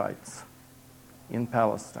and Levites in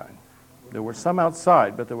Palestine. There were some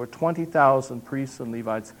outside, but there were 20,000 priests and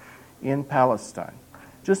Levites in Palestine.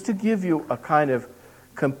 Just to give you a kind of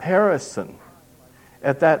comparison,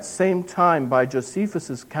 at that same time, by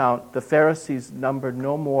Josephus's count, the Pharisees numbered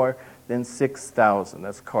no more than 6,000.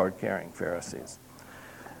 That's card-carrying Pharisees.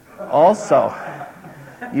 Also,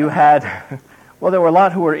 you had, well, there were a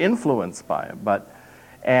lot who were influenced by it, but,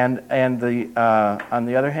 on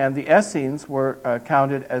the other hand, the Essenes were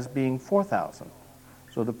counted as being 4,000.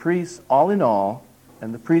 So the priests, all in all,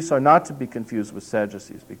 and the priests are not to be confused with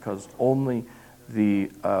Sadducees, because only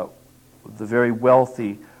the very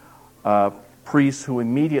wealthy priests who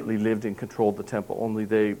immediately lived and controlled the temple, only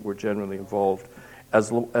they were generally involved,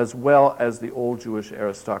 as well as the old Jewish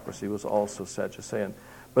aristocracy was also Sadducean.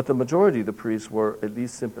 But the majority of the priests were at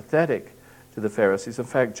least sympathetic to the Pharisees. In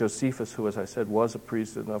fact, Josephus, who, as I said, was a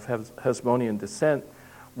priest and of Hasmonean descent,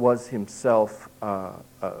 was himself a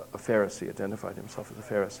Pharisee, identified himself as a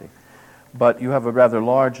Pharisee. But you have a rather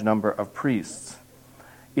large number of priests.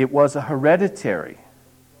 It was a hereditary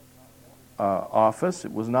office.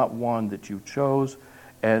 It was not one that you chose,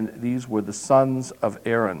 and these were the sons of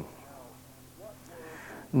Aaron.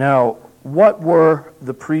 Now, what were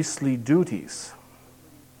the priestly duties?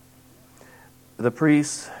 The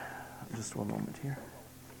priests, just one moment here.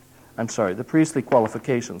 I'm sorry, the priestly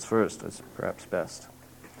qualifications first is perhaps best.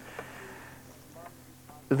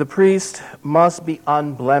 The priest must be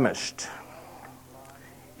unblemished.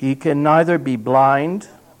 He can neither be blind,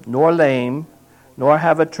 nor lame, nor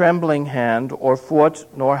have a trembling hand or foot,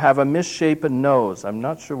 nor have a misshapen nose. I'm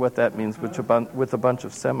not sure what that means with a bunch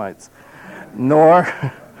of Semites. Nor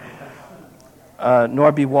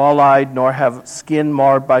be wall-eyed, nor have skin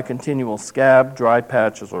marred by continual scab, dry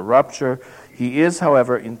patches, or rupture. He is,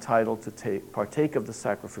 however, entitled to partake of the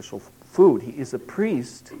sacrificial food. He is a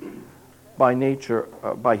priest by nature,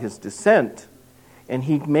 by his descent, and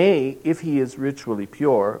he may, if he is ritually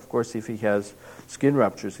pure, of course, if he has skin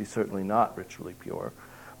ruptures, he's certainly not ritually pure,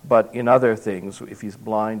 but in other things, if he's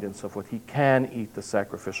blind and so forth, he can eat the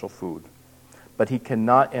sacrificial food. But he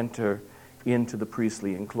cannot enter into the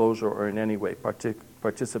priestly enclosure or in any way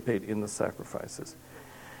participate in the sacrifices.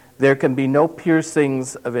 There can be no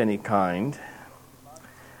piercings of any kind.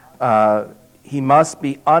 He must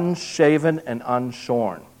be unshaven and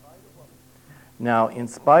unshorn. Now, in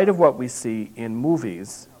spite of what we see in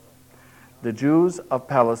movies, the Jews of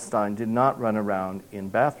Palestine did not run around in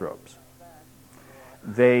bathrobes.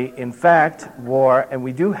 They, in fact, wore, and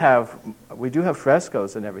we do have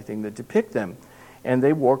frescoes and everything that depict them, and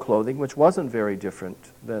they wore clothing which wasn't very different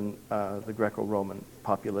than the Greco-Roman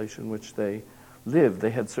population which they lived. They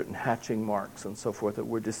had certain hatching marks and so forth that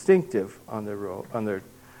were distinctive on their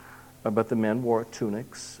but the men wore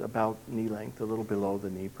tunics about knee length, a little below the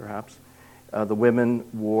knee perhaps. The women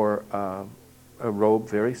wore a robe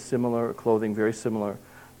very similar, clothing very similar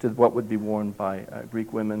to what would be worn by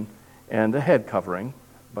Greek women, and a head covering,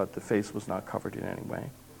 but the face was not covered in any way.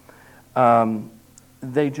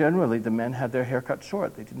 The men had their hair cut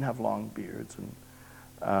short. They didn't have long beards and,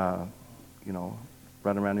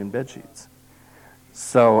 run around in bed sheets.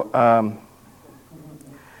 So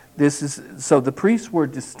the priests were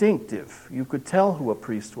distinctive. You could tell who a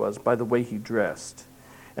priest was by the way he dressed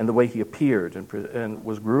and the way he appeared and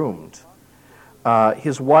was groomed.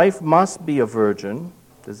 His wife must be a virgin.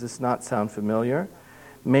 Does this not sound familiar?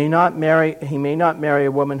 He may not marry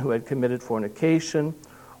a woman who had committed fornication,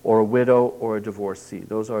 or a widow, or a divorcee.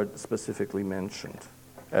 Those are specifically mentioned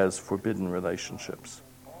as forbidden relationships.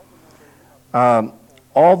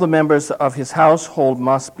 All the members of his household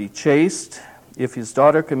must be chaste. If his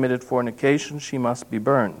daughter committed fornication, she must be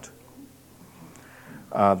burned.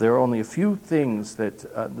 There are only a few things that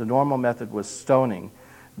the normal method was stoning.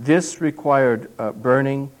 This required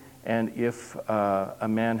burning, and if a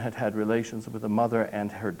man had had relations with a mother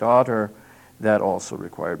and her daughter, that also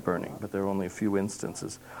required burning, but there are only a few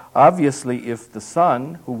instances. Obviously, if the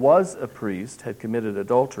son, who was a priest, had committed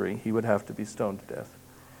adultery, he would have to be stoned to death.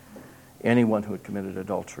 Anyone who had committed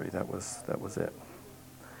adultery, that was it.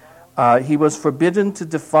 He was forbidden to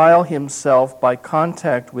defile himself by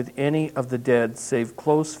contact with any of the dead save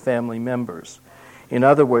close family members. In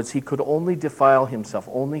other words, he could only defile himself,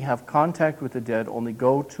 only have contact with the dead, only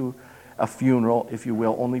go to a funeral, if you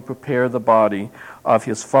will, only prepare the body of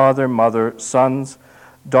his father, mother, sons,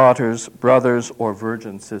 daughters, brothers, or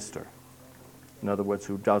virgin sister. In other words,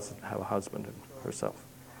 who doesn't have a husband herself.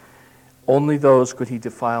 Only those could he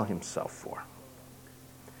defile himself for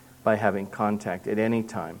by having contact at any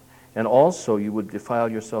time. And also you would defile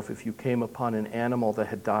yourself if you came upon an animal that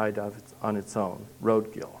had died on its own,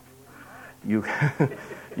 roadkill. You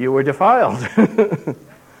were defiled.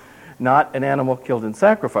 Not an animal killed in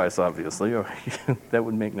sacrifice, obviously, or that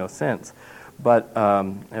would make no sense. But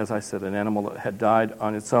as I said, an animal that had died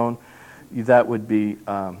on its own, that would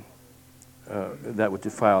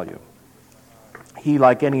defile you. He,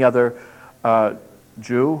 like any other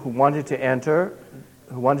Jew who wanted to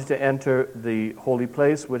enter the holy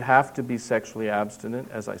place, would have to be sexually abstinent,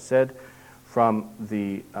 as I said, from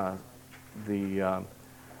the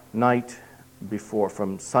night before,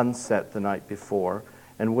 from sunset the night before,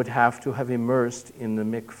 and would have to have immersed in the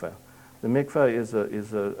mikveh. The mikveh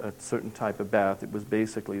is a certain type of bath. It was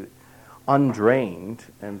basically undrained,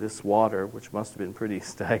 and this water, which must have been pretty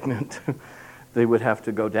stagnant, they would have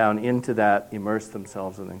to go down into that, immerse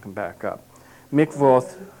themselves, and then come back up.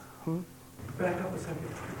 Mikvoth. Back up a second.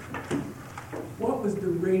 What was the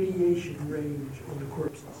radiation range on the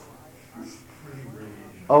corpses?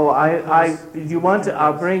 Oh, you want to,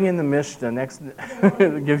 I'll bring in the Mishnah next,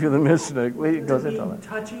 give you the Mishnah. Wait, it goes into all that.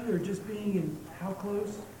 Touching or just being in how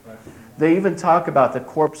close? They even talk about the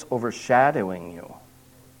corpse overshadowing you.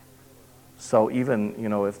 So even,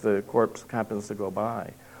 if the corpse happens to go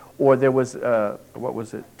by. Or there was,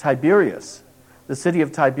 Tiberias. The city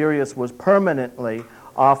of Tiberias was permanently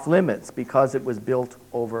off limits because it was built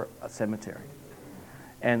over a cemetery.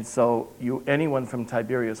 And so anyone from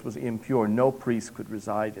Tiberias was impure. No priest could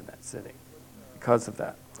reside in that city because of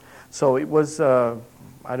that. So it was, I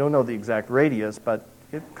don't know the exact radius, but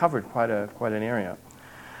it covered quite an area.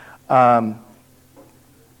 Now,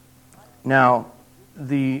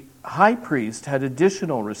 the high priest had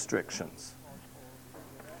additional restrictions.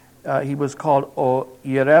 He was called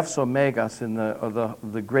Ierefs Omegas in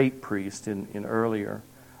the great priest in earlier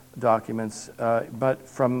documents, but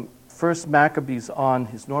from First Maccabees on,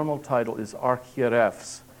 his normal title is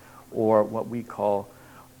Archierefs, or what we call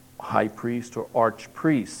high priest or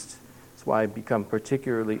archpriest. That's why I become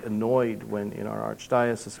particularly annoyed when in our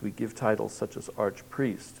archdiocese we give titles such as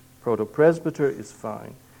archpriest. Protopresbyter is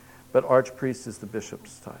fine, but archpriest is the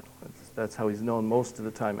bishop's title. That's how he's known most of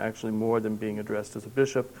the time, actually more than being addressed as a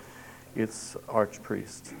bishop. It's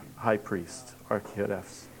archpriest, high priest,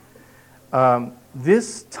 archierefs.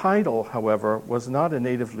 This title, however, was not a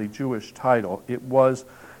natively Jewish title. It was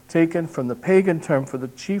taken from the pagan term for the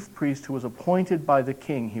chief priest who was appointed by the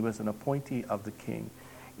king. He was an appointee of the king.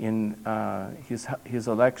 His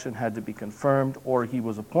election had to be confirmed, or he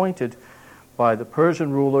was appointed by the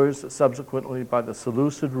Persian rulers, subsequently by the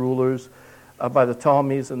Seleucid rulers, by the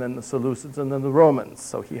Ptolemies, and then the Seleucids, and then the Romans.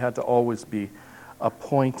 So he had to always be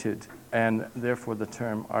appointed, and therefore the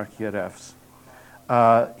term archierefs.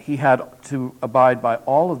 He had to abide by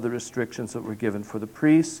all of the restrictions that were given for the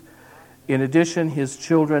priests. In addition, his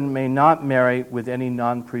children may not marry with any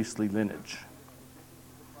non-priestly lineage.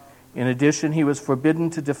 In addition, he was forbidden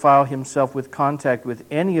to defile himself with contact with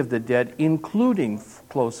any of the dead, including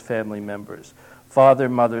close family members, father,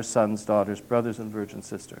 mother, sons, daughters, brothers, and virgin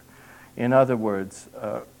sister. In other words,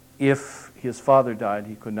 if his father died,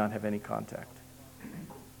 he could not have any contact.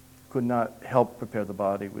 Could not help prepare the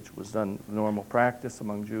body, which was done normal practice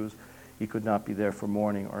among Jews. He could not be there for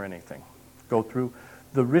mourning or anything. Go through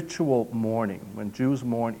the ritual mourning. When Jews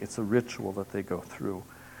mourn, it's a ritual that they go through.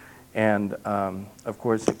 And, of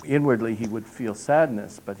course, inwardly he would feel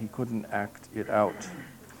sadness, but he couldn't act it out.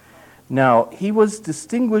 Now, he was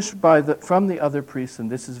distinguished from the other priests, and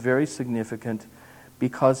this is very significant,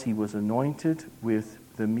 because he was anointed with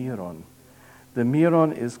the miron. The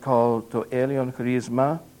miron is called to elion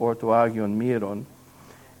charisma or to agion miron.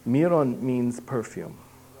 Miron means perfume.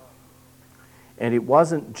 And it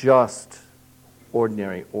wasn't just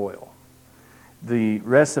ordinary oil. The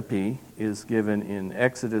recipe is given in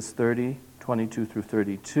Exodus 30, 22 through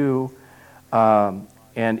 32, and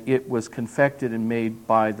it was confected and made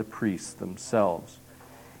by the priests themselves.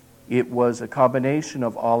 It was a combination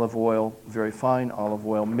of olive oil, very fine olive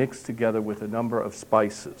oil, mixed together with a number of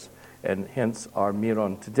spices. And hence our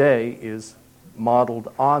miron today is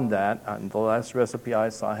modeled on that. And the last recipe I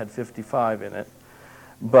saw had 55 in it.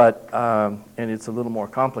 But, and it's a little more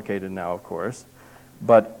complicated now, of course.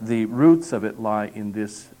 But the roots of it lie in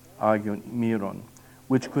this agion miron,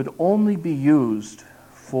 which could only be used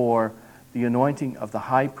for the anointing of the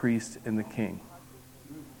high priest and the king.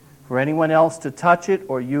 For anyone else to touch it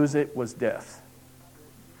or use it was death.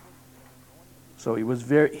 So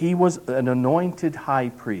he was an anointed high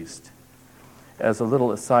priest. As a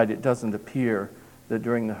little aside, it doesn't appear that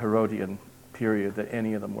during the Herodian period that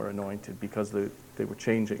any of them were anointed because they were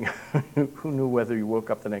changing. Who knew whether you woke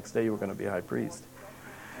up the next day you were going to be a high priest?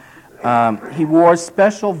 He wore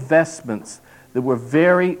special vestments that were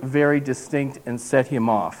very, very distinct and set him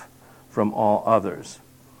off from all others.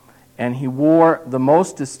 And he wore, the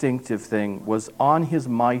most distinctive thing was on his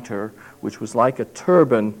mitre, which was like a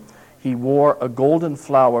turban, he wore a golden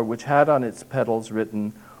flower which had on its petals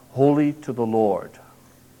written, "Holy to the Lord."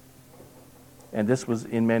 And this was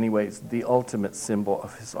in many ways the ultimate symbol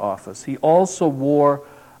of his office. He also wore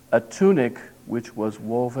a tunic which was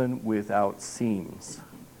woven without seams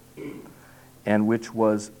and which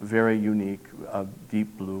was very unique,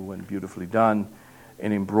 deep blue and beautifully done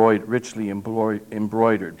and richly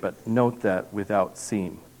embroidered, but note that without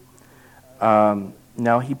seam.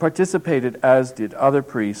 Now he participated, as did other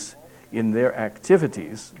priests, in their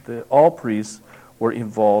activities. All priests were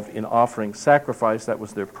involved in offering sacrifice. That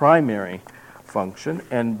was their primary function,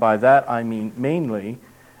 and by that I mean mainly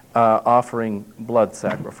offering blood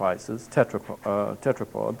sacrifices,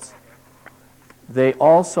 tetrapods. They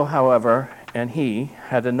also, however, and he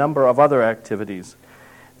had a number of other activities.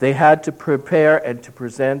 They had to prepare and to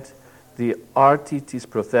present the artitis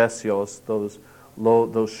prothesios,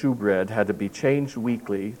 those shewbread, had to be changed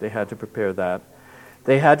weekly. They had to prepare that.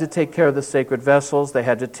 They had to take care of the sacred vessels. They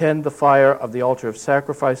had to tend the fire of the altar of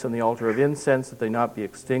sacrifice and the altar of incense, that they not be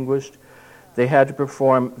extinguished. They had to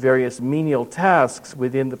perform various menial tasks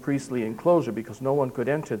within the priestly enclosure because no one could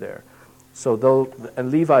enter there. So though a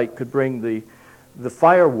Levite could bring the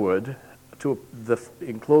firewood to the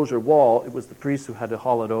enclosure wall, it was the priest who had to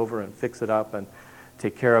haul it over and fix it up and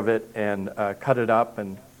take care of it and cut it up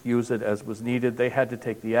and use it as was needed. They had to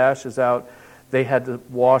take the ashes out. They had to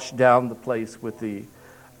wash down the place with the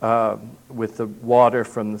water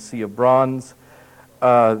from the Sea of Bronze.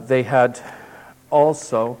 They had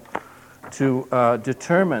also to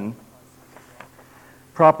determine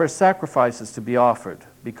proper sacrifices to be offered.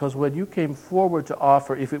 Because when you came forward to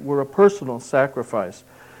offer, if it were a personal sacrifice,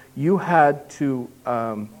 you had to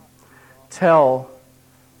tell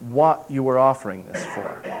what you were offering this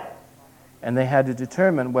for. And they had to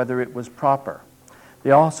determine whether it was proper.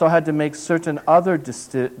 They also had to make certain other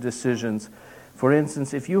decisions. For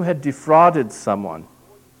instance, if you had defrauded someone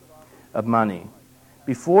of money,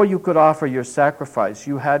 before you could offer your sacrifice,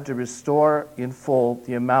 you had to restore in full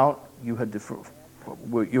the amount you had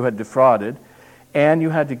defrauded, and you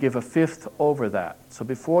had to give a fifth over that. So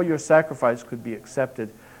before your sacrifice could be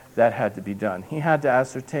accepted, that had to be done. He had to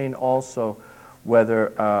ascertain also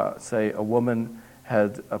whether, say, a woman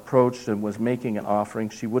had approached and was making an offering.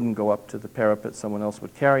 She wouldn't go up to the parapet, someone else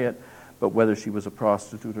would carry it, but whether she was a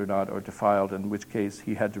prostitute or not, or defiled, in which case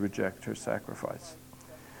he had to reject her sacrifice.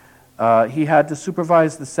 He had to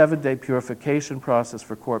supervise the 7-day purification process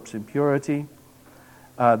for corpse impurity.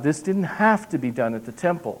 This didn't have to be done at the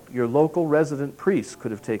temple. Your local resident priest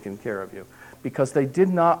could have taken care of you, because they did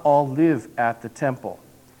not all live at the temple.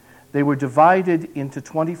 They were divided into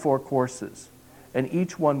 24 courses, and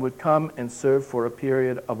each one would come and serve for a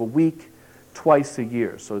period of a week, twice a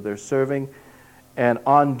year. So they're serving and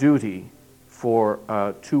on duty for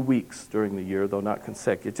 2 weeks during the year, though not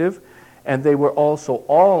consecutive. And they were also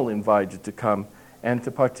all invited to come and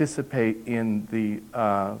to participate in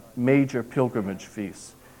the major pilgrimage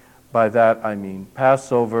feasts. By that I mean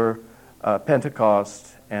Passover,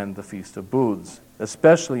 Pentecost, and the Feast of Booths,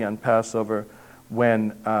 especially on Passover,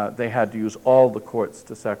 when they had to use all the courts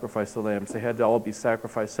to sacrifice the lambs. They had to all be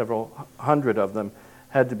sacrificed. Several hundred of them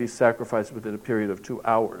had to be sacrificed within a period of 2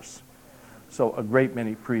 hours. So a great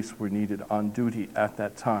many priests were needed on duty at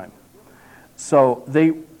that time. So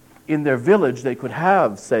they, in their village, they could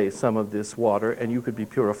have, say, some of this water, and you could be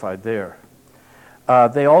purified there.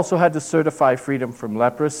 They also had to certify freedom from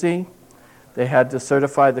leprosy. They had to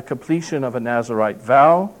certify the completion of a Nazirite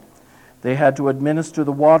vow. They had to administer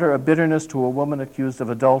the water of bitterness to a woman accused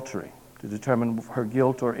of adultery to determine her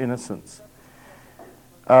guilt or innocence.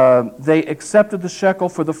 They accepted the shekel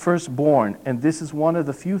for the firstborn, and this is one of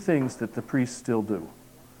the few things that the priests still do.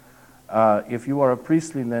 If you are a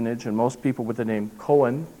priestly lineage, and most people with the name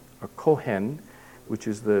Cohen or Kohen, which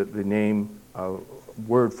is the name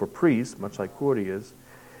word for priest, much like Kuri is,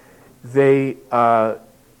 you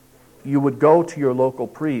would go to your local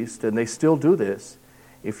priest, and they still do this.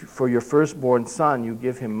 If for your firstborn son, you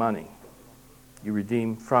give him money. You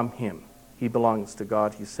redeem from him. He belongs to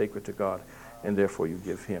God. He's sacred to God, and therefore you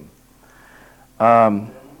give him.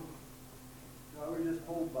 I was just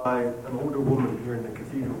told by an older woman here in the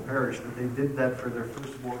cathedral parish that they did that for their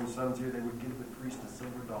firstborn sons here. They would give the priest a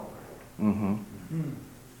silver dollar. Mm-hmm.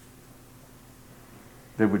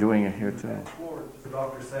 They were doing it here too.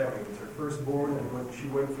 Dr. Sammy was her firstborn, and when she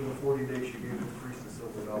went for the 40 days, she gave the priest a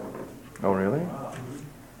silver dollar. Oh, really?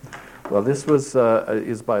 Well, this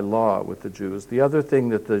is by law with the Jews. The other thing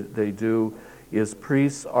that they do is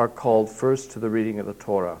priests are called first to the reading of the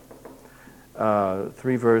Torah.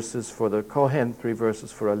 3 verses for the Kohen, 3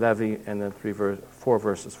 verses for a Levi, and then 4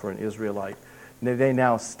 verses for an Israelite. They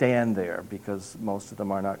now stand there because most of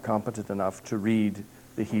them are not competent enough to read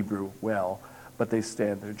the Hebrew well, but they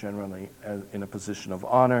stand there generally in a position of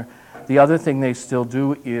honor. The other thing they still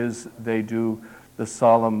do is they do the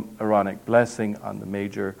solemn Aaronic blessing on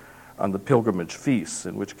the pilgrimage feasts,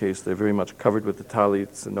 in which case they're very much covered with the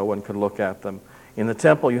talits and no one can look at them. In the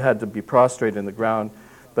temple, you had to be prostrate in the ground,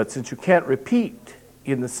 but since you can't repeat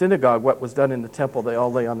in the synagogue what was done in the temple, they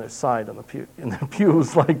all lay on their side in the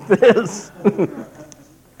pews like this,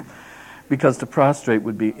 because to prostrate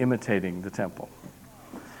would be imitating the temple.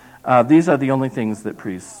 These are the only things that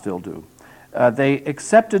priests still do. They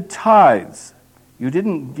accepted tithes. You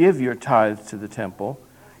didn't give your tithe to the temple.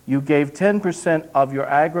 You gave 10% of your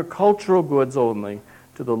agricultural goods only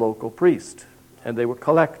to the local priest, and they were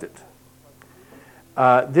collected.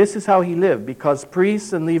 This is how he lived, because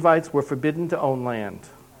priests and Levites were forbidden to own land.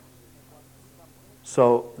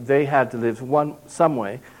 So they had to live some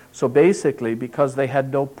way. So basically, because they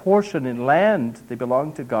had no portion in land, they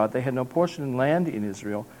belonged to God, they had no portion in land in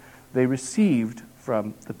Israel, they received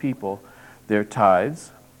from the people their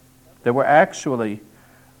tithes. There were actually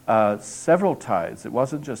several tithes. It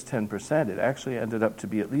wasn't just 10%. It actually ended up to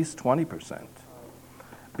be at least 20%.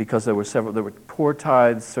 Because there were poor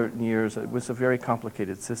tithes certain years. It was a very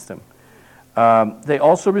complicated system. They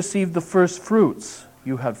also received the first fruits.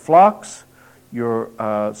 You had flocks,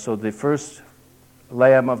 so the first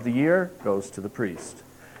lamb of the year goes to the priest.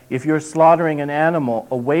 If you're slaughtering an animal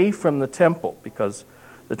away from the temple, because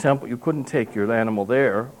the temple, you couldn't take your animal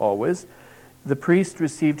there always, the priest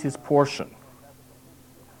received his portion.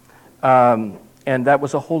 And that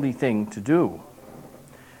was a holy thing to do.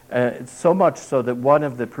 So much so that one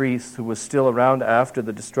of the priests who was still around after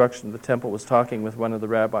the destruction of the temple was talking with one of the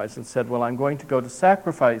rabbis and said, well, I'm going to go to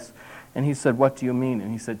sacrifice. And he said, what do you mean?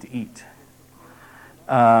 And he said, to eat.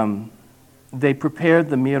 They prepared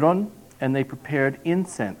the miron, and they prepared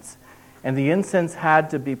incense. And the incense had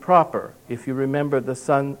to be proper. If you remember, the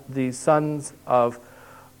sons of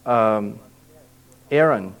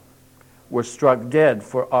Aaron were struck dead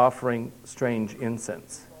for offering strange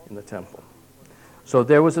incense in the temple. So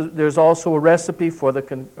there's also a recipe for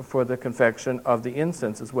the confection of the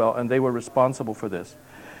incense as well, and they were responsible for this.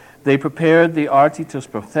 They prepared the artitos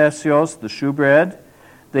prothesios, the shewbread.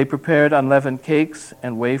 They prepared unleavened cakes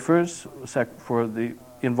and wafers for the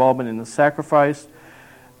involvement in the sacrifice.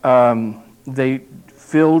 They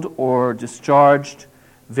filled or discharged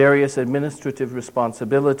various administrative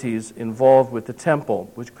responsibilities involved with the temple,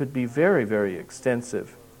 which could be very, very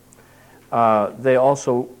extensive.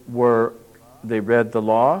 They read the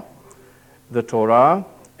law, the Torah,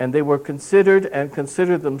 and they were considered and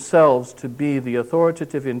considered themselves to be the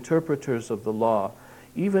authoritative interpreters of the law.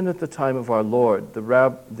 Even at the time of our Lord, the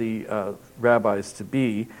rabbis to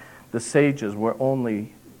be, the sages were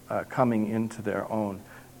only coming into their own.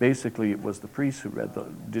 Basically, it was the priests who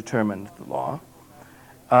determined the law.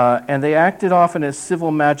 And they acted often as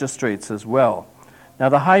civil magistrates as well. Now,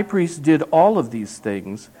 the high priest did all of these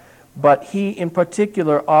things, but he in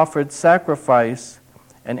particular offered sacrifice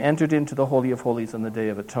and entered into the Holy of Holies on the Day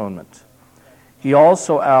of Atonement. He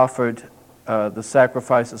also offered the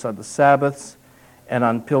sacrifices on the Sabbaths and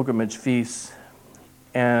on pilgrimage feasts,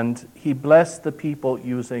 and he blessed the people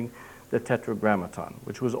using the tetragrammaton,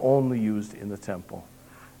 which was only used in the temple,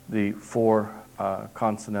 the four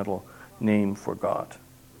consonantal name for God.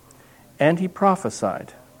 And he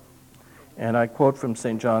prophesied, and I quote from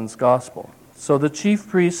St. John's Gospel. So the chief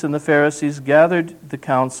priests and the Pharisees gathered the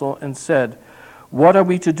council and said, what are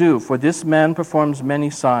we to do? For this man performs many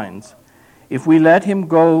signs. If we let him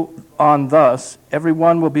go on thus,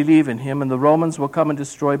 everyone will believe in him, and the Romans will come and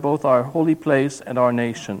destroy both our holy place and our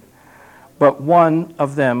nation. But one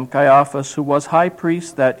of them, Caiaphas, who was high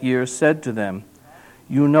priest that year, said to them,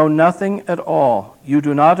 you know nothing at all. You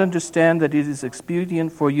do not understand that it is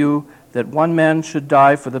expedient for you that one man should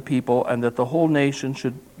die for the people, and that the whole nation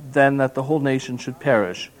should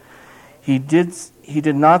perish. He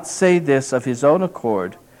did not say this of his own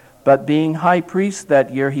accord, but being high priest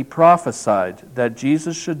that year, he prophesied that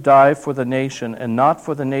Jesus should die for the nation, and not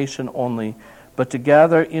for the nation only, but to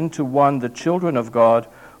gather into one the children of God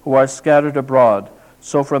who are scattered abroad.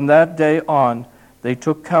 So from that day on, they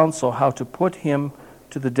took counsel how to put him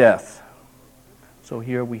to the death. So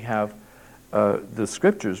here we have the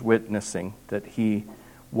scriptures witnessing that he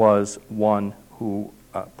was one who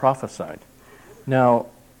prophesied. Now,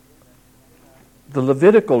 the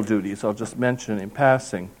Levitical duties, I'll just mention in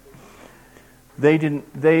passing,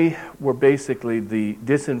 they were basically the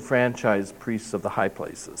disenfranchised priests of the high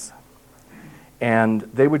places. And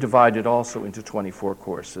they were divided also into 24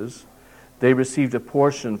 courses. They received a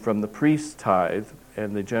portion from the priest's tithe,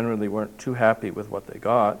 and they generally weren't too happy with what they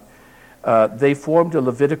got. They formed a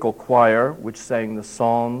Levitical choir, which sang the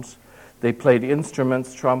psalms. They played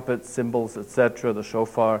instruments, trumpets, cymbals, etc., the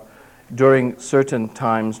shofar, during certain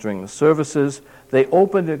times during the services. They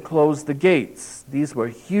opened and closed the gates. These were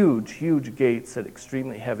huge, huge gates that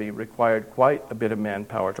extremely heavy, required quite a bit of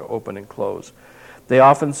manpower to open and close. They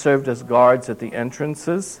often served as guards at the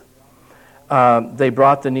entrances. They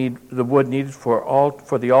brought the wood needed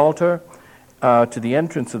for the altar to the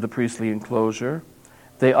entrance of the priestly enclosure.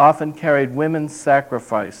 They often carried women's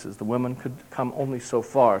sacrifices. The woman could come only so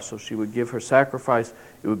far, so she would give her sacrifice.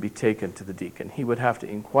 It would be taken to the deacon. He would have to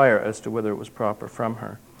inquire as to whether it was proper from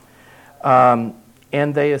her.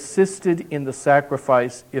 And they assisted in the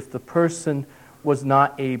sacrifice if the person was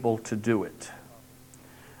not able to do it.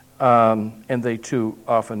 and they too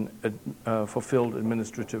often fulfilled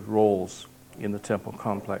administrative roles in the temple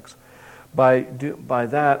complex. By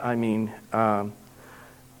that I mean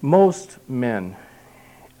most men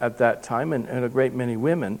at that time, and a great many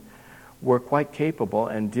women, were quite capable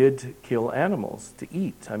and did kill animals to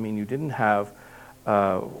eat. I mean, you didn't have,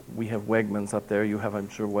 we have Wegmans up there, you have, I'm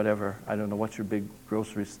sure, whatever, I don't know, what's your big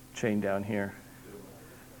grocery chain down here?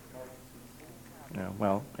 Yeah,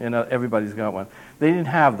 well, everybody's got one. They didn't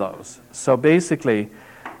have those. So basically,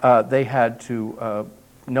 they had to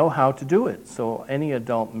know how to do it. So any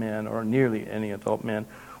adult man, or nearly any adult man,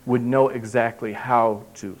 would know exactly how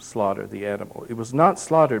to slaughter the animal. It was not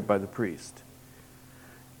slaughtered by the priest.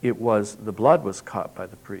 The blood was caught by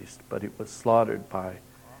the priest, but it was slaughtered by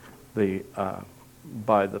the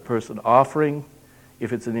person offering,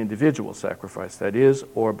 if it's an individual sacrifice, that is,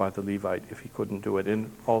 or by the Levite if he couldn't do it.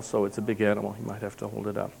 And also, it's a big animal, he might have to hold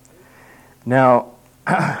it up. Now,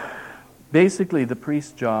 basically, the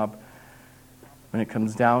priest's job, when it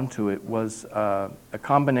comes down to it, was a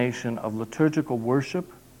combination of liturgical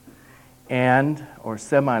worship or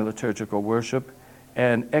semi-liturgical worship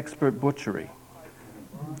and expert butchery.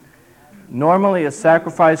 Normally, a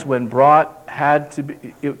sacrifice, when brought,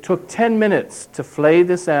 it took 10 minutes to flay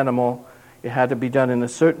this animal. It had to be done in a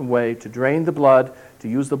certain way to drain the blood, to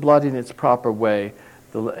use the blood in its proper way.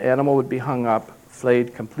 The animal would be hung up,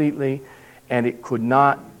 flayed completely, and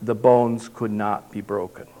the bones could not be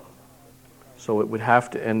broken. So it would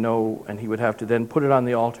have to, and he would have to then put it on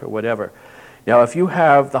the altar, whatever. Now, if you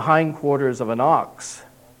have the hindquarters of an ox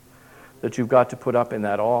that you've got to put up on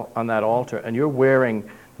that altar, and you're wearing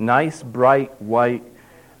nice, bright, white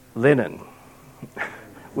linen,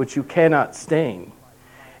 which you cannot stain,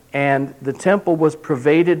 and the temple was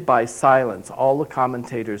pervaded by silence. All the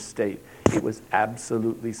commentators state it was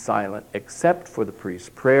absolutely silent, except for the priest's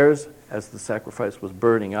prayers as the sacrifice was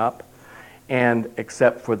burning up, and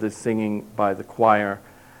except for the singing by the choir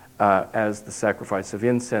as the sacrifice of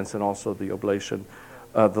incense and also the oblation,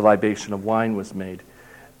 the libation of wine was made.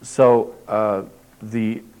 So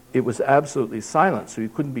it was absolutely silent, so you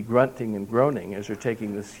couldn't be grunting and groaning as you're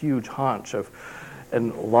taking this huge haunch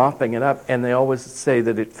and lopping it up. And they always say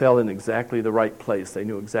that it fell in exactly the right place. They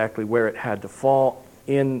knew exactly where it had to fall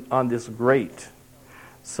in on this grate.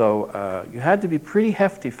 So you had to be a pretty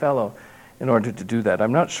hefty fellow in order to do that.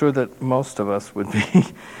 I'm not sure that most of us would be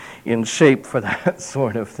in shape for that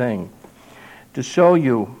sort of thing. To show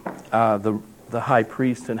you the high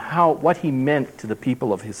priest and what he meant to the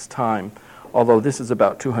people of his time, although this is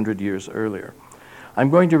about 200 years earlier. I'm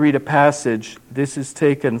going to read a passage. This is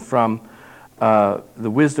taken from the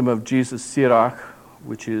Wisdom of Jesus Sirach,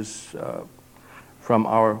 which is from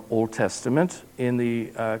our Old Testament. In the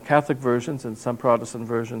Catholic versions and some Protestant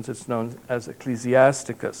versions, it's known as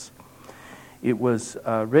Ecclesiasticus. It was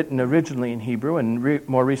written originally in Hebrew, and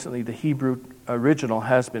more recently the Hebrew original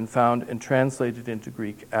has been found and translated into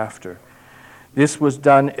Greek after. This was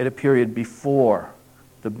done at a period before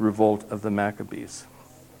the revolt of the Maccabees.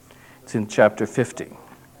 It's in chapter 50.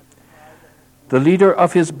 The leader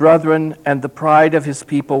of his brethren and the pride of his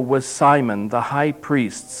people was Simon, the high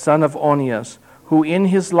priest, son of Onias, who in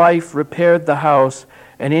his life repaired the house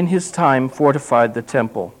and in his time fortified the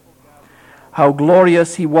temple. How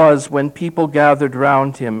glorious he was when people gathered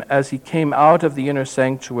round him as he came out of the inner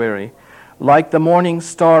sanctuary, like the morning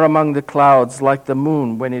star among the clouds, like the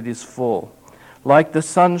moon when it is full, like the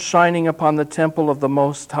sun shining upon the temple of the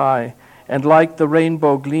Most High, and like the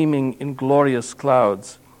rainbow gleaming in glorious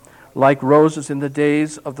clouds, like roses in the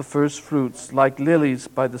days of the first fruits, like lilies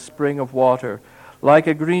by the spring of water, like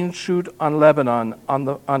a green shoot on Lebanon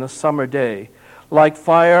on a summer day, like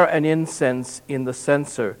fire and incense in the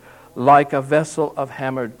censer, like a vessel of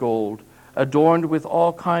hammered gold, adorned with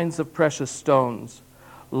all kinds of precious stones,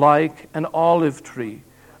 like an olive tree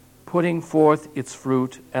putting forth its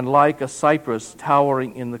fruit, and like a cypress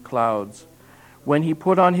towering in the clouds. When he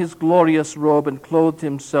put on his glorious robe and clothed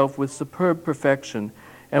himself with superb perfection,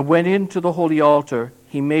 and went into the holy altar,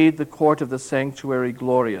 he made the court of the sanctuary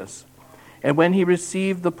glorious. And when he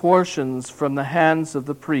received the portions from the hands of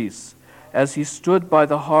the priests, as he stood by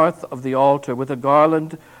the hearth of the altar with a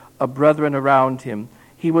garland of brethren around him,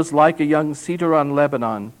 he was like a young cedar on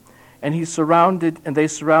Lebanon, and they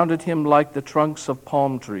surrounded him like the trunks of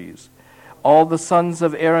palm trees. All the sons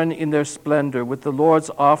of Aaron in their splendor, with the Lord's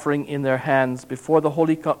offering in their hands, before the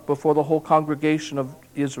whole congregation of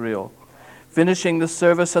Israel. Finishing the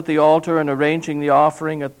service at the altar and arranging the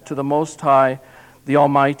offering to the Most High, the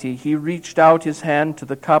Almighty, he reached out his hand to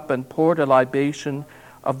the cup and poured a libation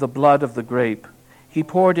of the blood of the grape. He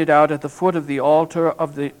poured it out at the foot of the altar,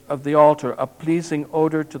 a pleasing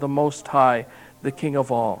odor to the Most High, the King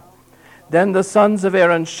of all. Then the sons of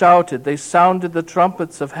Aaron shouted. They sounded the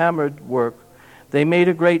trumpets of hammered work. They made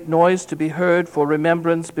a great noise to be heard for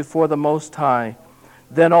remembrance before the Most High.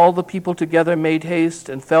 Then all the people together made haste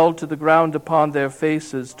and fell to the ground upon their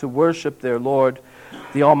faces to worship their Lord,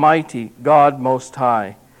 the Almighty, God Most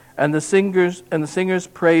High. And the singers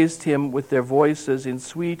praised him with their voices in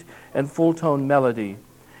sweet and full-tone melody.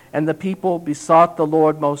 And the people besought the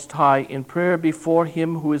Lord Most High in prayer before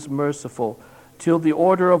him who is merciful, till the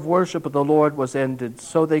order of worship of the Lord was ended.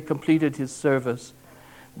 So they completed his service.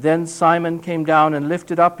 Then Simon came down and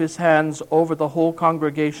lifted up his hands over the whole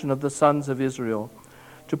congregation of the sons of Israel,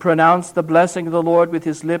 to pronounce the blessing of the Lord with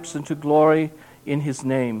his lips and to glory in his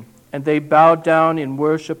name. And they bowed down in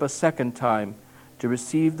worship a second time to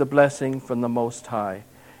receive the blessing from the Most High.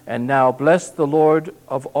 And now bless the Lord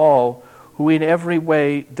of all, who in every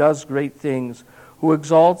way does great things, who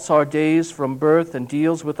exalts our days from birth and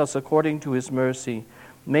deals with us according to his mercy.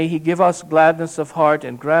 May he give us gladness of heart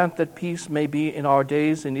and grant that peace may be in our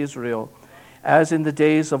days in Israel, as in the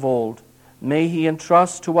days of old. May he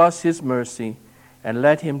entrust to us his mercy, and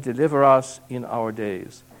let him deliver us in our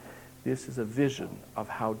days. This is a vision of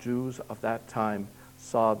how Jews of that time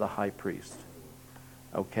saw the high priest.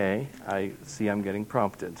 Okay, I see I'm getting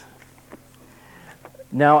prompted.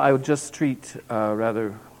 Now I will just treat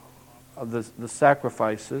the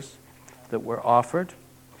sacrifices that were offered.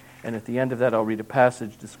 And at the end of that, I'll read a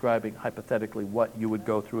passage describing hypothetically what you would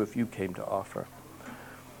go through if you came to offer.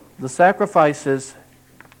 The sacrifices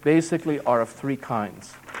basically are of three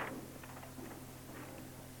kinds.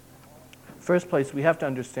 First place, we have to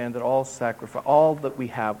understand that all that we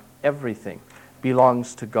have, everything,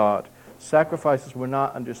 belongs to God. Sacrifices were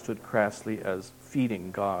not understood crassly as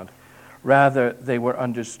feeding God. Rather, they were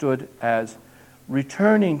understood as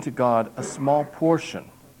returning to God a small portion,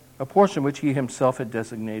 a portion which he himself had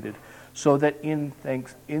designated, so that in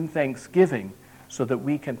thanksgiving, so that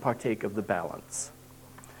we can partake of the balance.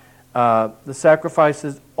 The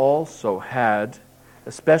sacrifices also had,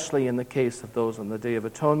 especially in the case of those on the Day of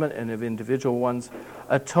Atonement and of individual ones,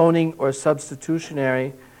 atoning or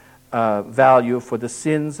substitutionary value for the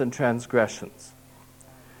sins and transgressions.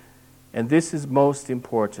 And this is most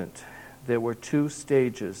important. There were two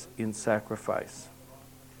stages in sacrifice.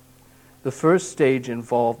 The first stage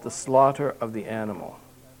involved the slaughter of the animal.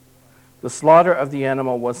 The slaughter of the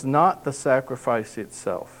animal was not the sacrifice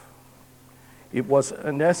itself. It was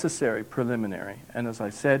a necessary preliminary, and as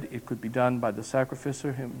I said, it could be done by the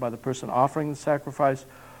sacrificer, by the person offering the sacrifice,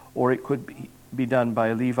 or it could be done by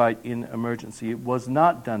a Levite in emergency. It was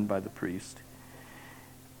not done by the priest.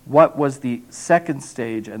 What was the second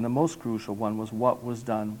stage, and the most crucial one, was what was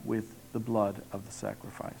done with the blood of the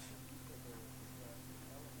sacrifice.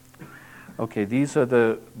 Okay,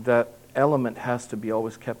 that element has to be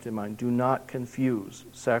always kept in mind. Do not confuse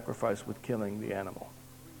sacrifice with killing the animal.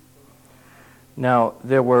 Now,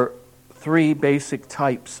 there were three basic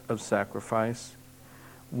types of sacrifice.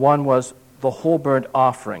 One was the whole burnt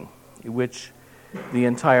offering, in which the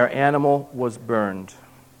entire animal was burned.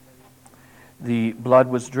 The blood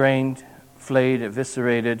was drained, flayed,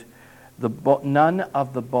 eviscerated. None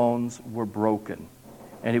of the bones were broken,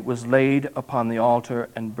 and it was laid upon the altar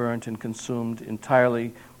and burnt and consumed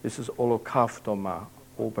entirely. This is holocaustoma,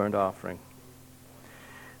 whole burnt offering.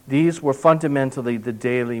 These were fundamentally the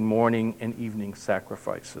daily morning and evening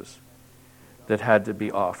sacrifices that had to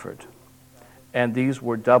be offered. And these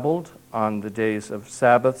were doubled on the days of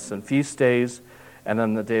Sabbaths and feast days, and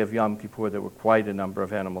on the day of Yom Kippur there were quite a number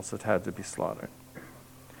of animals that had to be slaughtered.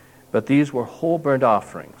 But these were whole burnt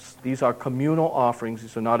offerings. These are communal offerings.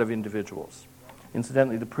 These are not of individuals.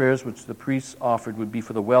 Incidentally, the prayers which the priests offered would be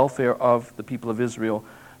for the welfare of the people of Israel,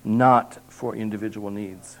 not for individual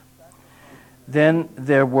needs. Then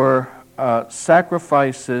there were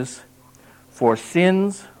sacrifices for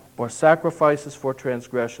sins or sacrifices for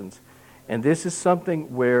transgressions. And this is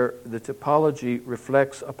something where the typology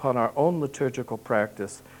reflects upon our own liturgical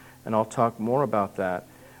practice, and I'll talk more about that.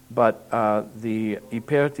 But the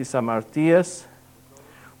hypertis amartias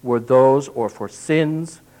were those, or for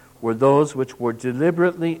sins, were those which were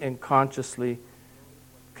deliberately and consciously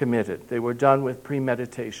committed. They were done with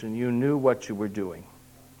premeditation. You knew what you were doing.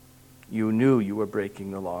 You knew you were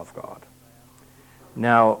breaking the law of God.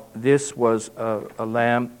 Now, this was a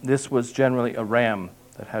lamb. This was generally a ram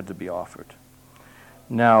that had to be offered.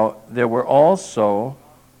 Now, there were also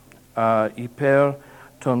hyper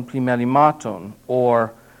ton primelimaton,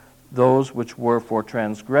 or those which were for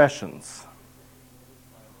transgressions.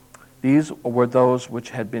 These were those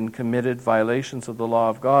which had been committed violations of the law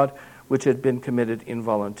of God, which had been committed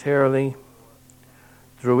involuntarily,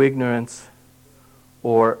 through ignorance,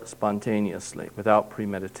 or spontaneously, without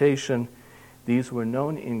premeditation. These were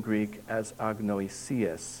known in Greek as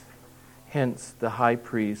agnoisias. Hence, the high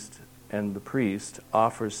priest and the priest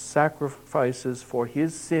offers sacrifices for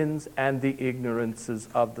his sins and the ignorances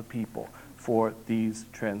of the people for these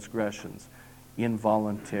transgressions,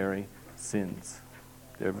 involuntary sins.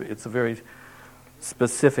 It's a very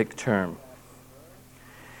specific term.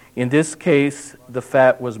 In this case, the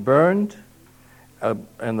fat was burned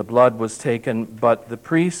and the blood was taken, but the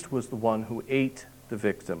priest was the one who ate the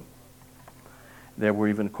victim. There were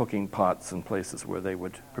even cooking pots and places where they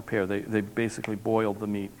would prepare. They basically boiled the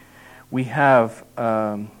meat. We have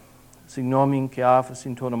signomin ke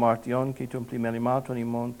aphasin tonomartion ke tumplimenimatoon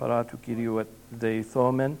imon paratu kyriou de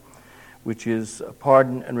thomen, which is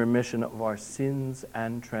pardon and remission of our sins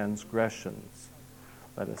and transgressions.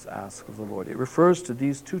 Let us ask of the Lord. It refers to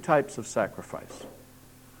these two types of sacrifice.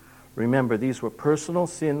 Remember, these were personal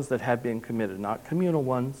sins that had been committed, not communal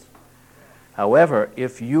ones. However,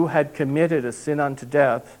 if you had committed a sin unto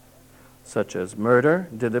death, such as murder,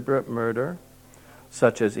 deliberate murder,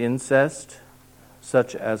 such as incest,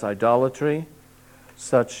 such as idolatry,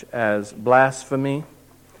 such as blasphemy,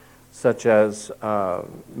 such as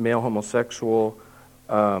male homosexual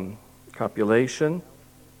copulation,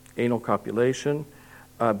 anal copulation,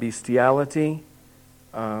 bestiality,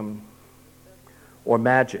 or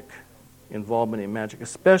magic, involvement in magic,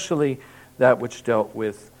 especially that which dealt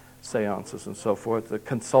with seances and so forth, the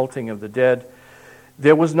consulting of the dead.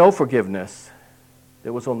 There was no forgiveness.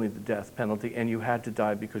 There was only the death penalty, and you had to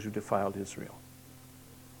die because you defiled Israel.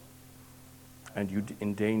 And you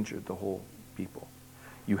endangered the whole people.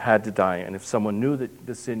 You had to die, and if someone knew that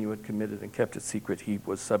the sin you had committed and kept it secret, he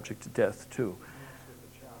was subject to death too.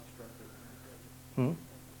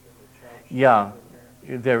 Yeah,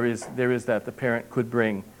 there is that. The parent could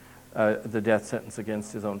bring the death sentence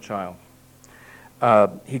against his own child.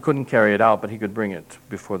 He couldn't carry it out, but he could bring it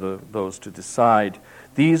before those to decide.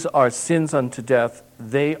 These are sins unto death.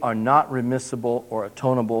 They are not remissible or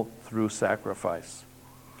atonable through sacrifice.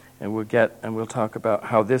 And we'll talk about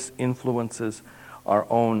how this influences our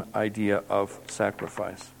own idea of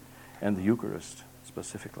sacrifice and the Eucharist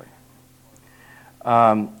specifically.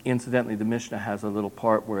 Incidentally, the Mishnah has a little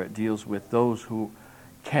part where it deals with those who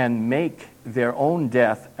can make their own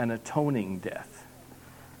death an atoning death,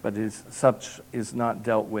 but such is not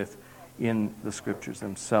dealt with in the Scriptures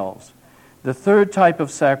themselves. The third type of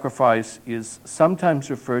sacrifice is sometimes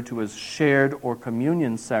referred to as shared or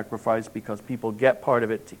communion sacrifice because people get part of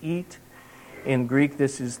it to eat. In Greek,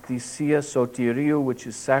 this is thisia sotiriou, which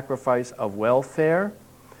is sacrifice of welfare,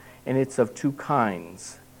 and it's of two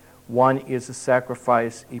kinds. One is a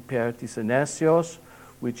sacrifice hyper tisonesios,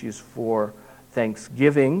 which is for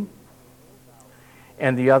thanksgiving,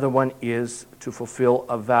 and the other one is to fulfill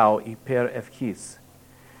a vow, hyper efkis.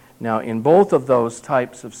 Now, in both of those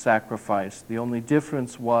types of sacrifice, the only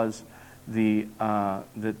difference was the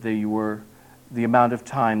amount of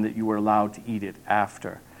time that you were allowed to eat it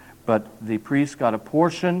after. But the priest got a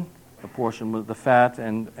portion was the fat,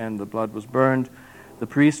 and the blood was burned. The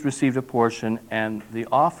priest received a portion, and the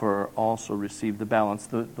offerer also received the balance,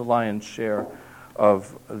 the lion's share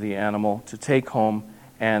of the animal, to take home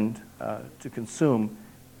and to consume,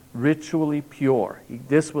 ritually pure.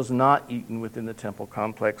 This was not eaten within the temple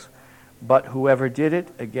complex, but whoever did it,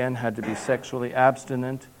 again, had to be sexually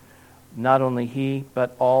abstinent. Not only he,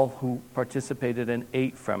 but all who participated and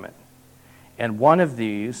ate from it. And one of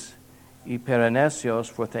these, hyperenesios,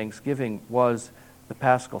 for Thanksgiving, was the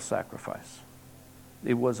Paschal sacrifice.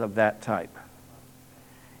 It was of that type.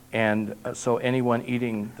 And so anyone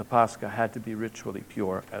eating the Pascha had to be ritually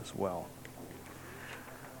pure as well.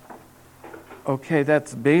 Okay,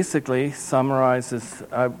 that's basically summarizes.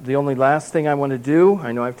 The only last thing I want to do,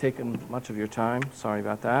 I know I've taken much of your time, sorry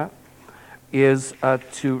about that, is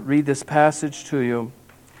to read this passage to you.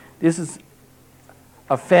 This is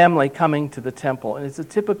a family coming to the temple, and it's a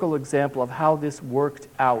typical example of how this worked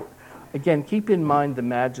out. Again, keep in mind the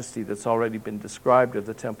majesty that's already been described of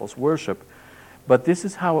the temple's worship, but this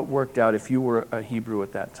is how it worked out if you were a Hebrew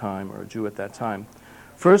at that time or a Jew at that time.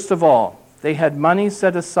 First of all, they had money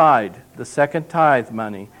set aside, the second tithe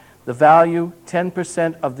money. The value,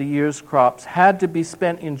 10% of the year's crops, had to be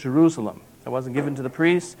spent in Jerusalem. It wasn't given to the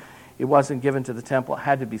priests. It wasn't given to the temple. It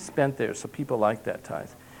had to be spent there, so people liked that tithe.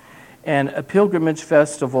 And a pilgrimage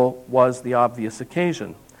festival was the obvious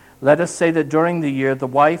occasion. Let us say that during the year the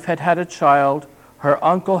wife had had a child, her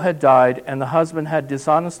uncle had died, and the husband had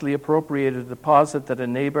dishonestly appropriated a deposit that a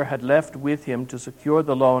neighbor had left with him to secure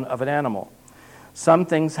the loan of an animal. Some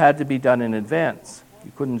things had to be done in advance.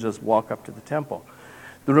 You couldn't just walk up to the temple.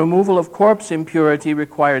 The removal of corpse impurity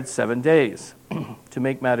required 7 days. To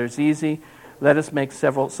make matters easy, Let us make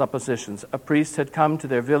several suppositions. A priest had come to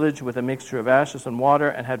their village with a mixture of ashes and water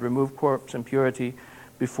and had removed corpse impurity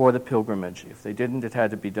before the pilgrimage. If they didn't, it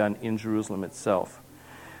had to be done in Jerusalem itself.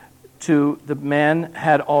 2, the man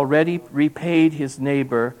had already repaid his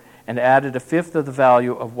neighbor and added a fifth of the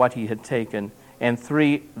value of what he had taken. And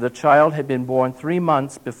 3, the child had been born 3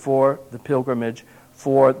 months before the pilgrimage,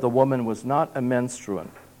 for the woman was not a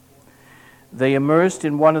menstruant. They immersed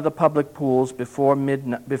in one of the public pools before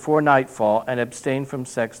nightfall and abstained from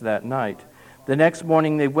sex that night. The next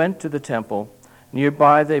morning they went to the temple.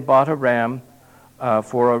 Nearby they bought a ram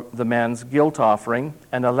for the man's guilt offering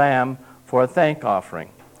and a lamb for a thank offering.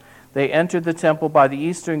 They entered the temple by the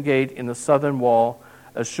eastern gate in the southern wall,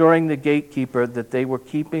 assuring the gatekeeper that they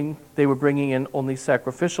were bringing in only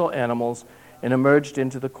sacrificial animals, and emerged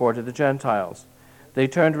into the court of the Gentiles. They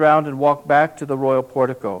turned round and walked back to the royal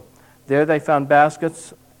portico. There they found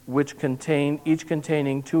baskets each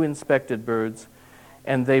containing 2 inspected birds,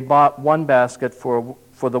 and they bought 1 basket for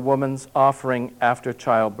the woman's offering after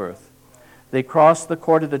childbirth. They crossed the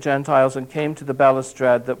court of the Gentiles and came to the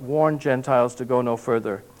balustrade that warned Gentiles to go no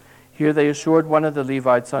further. Here they assured one of the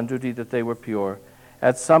Levites on duty that they were pure.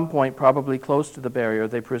 At some point, probably close to the barrier,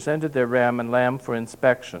 they presented their ram and lamb for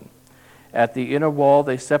inspection. At the inner wall,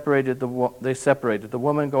 they separated the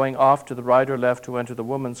woman going off to the right or left to enter the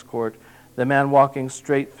woman's court, the man walking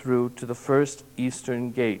straight through to the first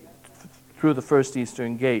eastern gate.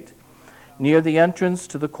 Near the entrance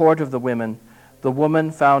to the court of the women, the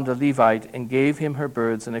woman found a Levite and gave him her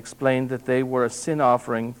birds and explained that they were a sin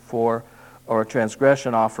offering or a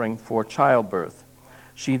transgression offering for childbirth.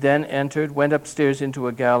 She then entered, went upstairs into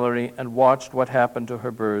a gallery, and watched what happened to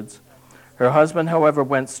her birds. Her husband, however,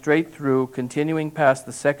 went straight through, continuing past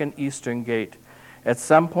the second eastern gate. At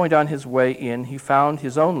some point on his way in, he found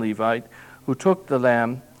his own Levite, who took the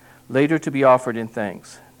lamb, later to be offered in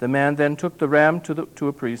thanks. The man then took the ram to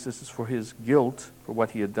a priest, this is for his guilt, for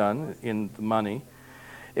what he had done in the money,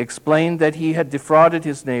 explained that he had defrauded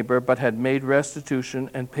his neighbor, but had made restitution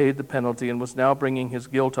and paid the penalty, and was now bringing his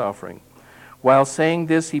guilt offering. While saying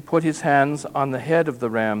this, he put his hands on the head of the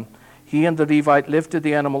ram. He and the Levite lifted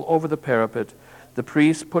the animal over the parapet. The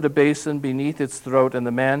priest put a basin beneath its throat, and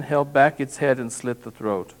the man held back its head and slit the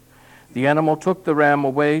throat. The priest took the ram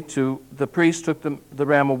away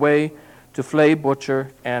to flay,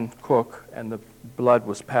 butcher, and cook, and the blood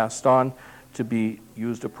was passed on to be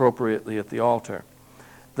used appropriately at the altar.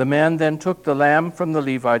 The man then took the lamb from the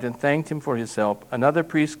Levite and thanked him for his help. Another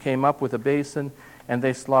priest came up with a basin, and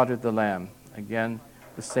they slaughtered the lamb. Again,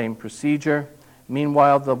 the same procedure.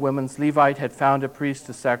 Meanwhile, the woman's Levite had found a priest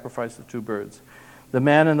to sacrifice the 2 birds. The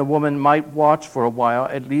man and the woman might watch for a while,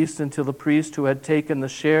 at least until the priest who had taken the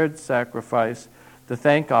shared sacrifice, the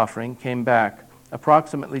thank offering, came back,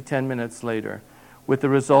 approximately 10 minutes later, with the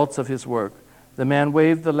results of his work. The man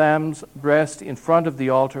waved the lamb's breast in front of the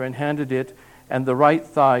altar and handed it and the right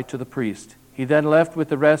thigh to the priest. He then left with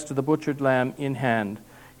the rest of the butchered lamb in hand.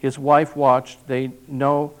 His wife watched. They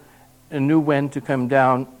knew when to come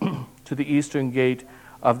down to the eastern gate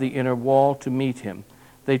of the inner wall to meet him.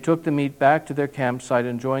 They took the meat back to their campsite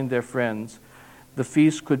and joined their friends. The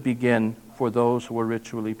feast could begin for those who were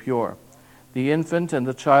ritually pure. The infant and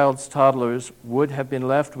the child's toddlers would have been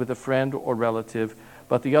left with a friend or relative,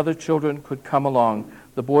 but the other children could come along,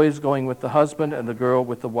 the boys going with the husband and the girl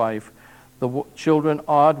with the wife. The children,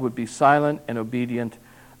 awed, would be silent and obedient,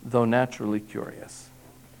 though naturally curious.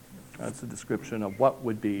 That's a description of what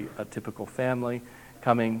would be a typical family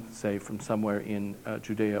coming, say, from somewhere in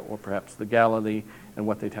Judea or perhaps the Galilee, and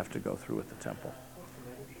what they'd have to go through at the temple.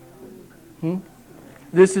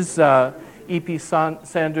 This is E.P.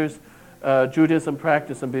 Sanders' Judaism,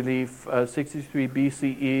 Practice, and Belief, 63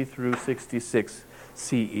 BCE through 66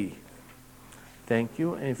 CE. Thank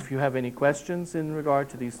you. And if you have any questions in regard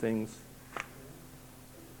to these things.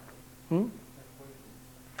 I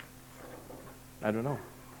don't know.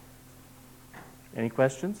 Any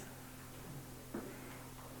questions?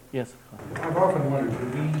 Yes. I've often wondered, do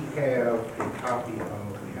we have a copy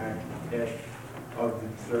of the actual text of the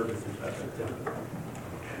services at the temple?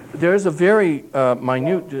 There's a very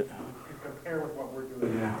minute... Compare with what we're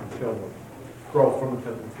doing now until the scroll from the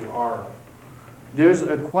temple to our... There's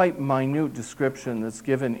a quite minute description that's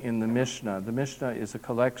given in the Mishnah. The Mishnah is a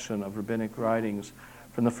collection of rabbinic writings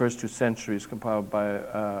from the first 2 centuries compiled by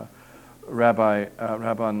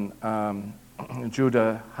Rabban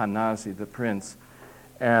Judah Hanazi, the prince.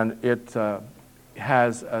 And it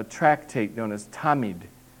has a tractate known as Tamid,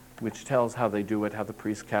 which tells how they do it, how the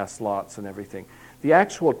priest casts lots and everything. The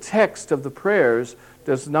actual text of the prayers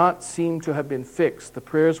does not seem to have been fixed. The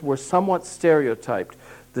prayers were somewhat stereotyped.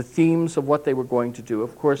 the themes of what they were going to do.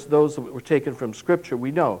 Of course, those that were taken from Scripture,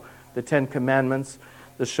 we know. The Ten Commandments,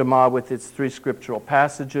 the Shema with its 3 scriptural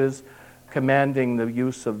passages, commanding the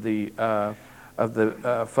use of the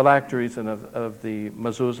phylacteries and of the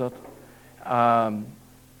mezuzot.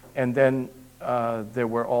 And then there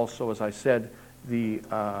were also, as I said, the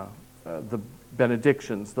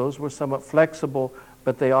benedictions. Those were somewhat flexible,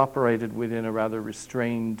 but they operated within a rather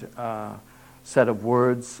restrained set of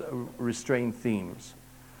words, restrained themes.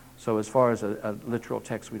 So as far as a literal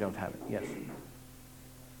text, we don't have it. Yes?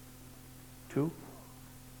 2?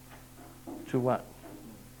 2 what?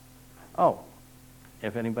 Oh,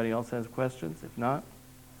 if anybody else has questions, if not.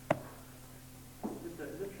 Is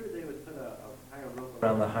it true they would put a higher rope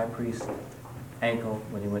around the high priest's ankle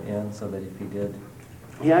when he went in, so that if he did?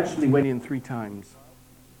 He actually went in 3 times.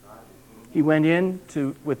 He went in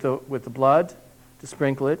with the blood to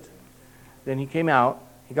sprinkle it. Then he came out.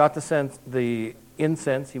 He got the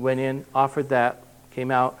incense. He went in, offered that,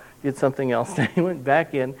 came out, did something else. Then he went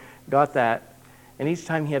back in, got that, and each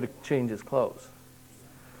time he had to change his clothes,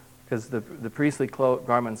 because the priestly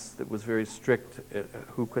garments, it was very strict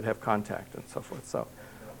who could have contact and so forth. So,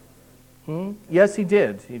 yes, he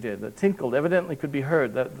did. He did. It tinkled. Evidently, could be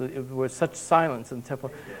heard. That it was such silence in the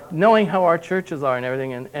temple, knowing how our churches are and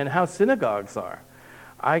everything, and how synagogues are.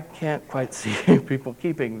 I can't quite see people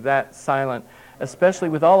keeping that silent, especially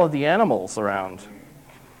with all of the animals around.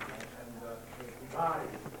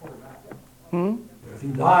 If he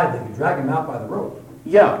died, they could drag him out by the rope.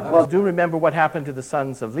 Yeah, well, do remember what happened to the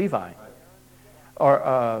sons of Levi.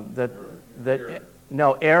 Or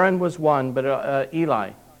no, Aaron was one, but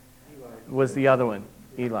Eli was the other one,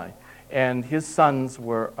 Eli. And his sons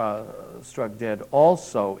were struck dead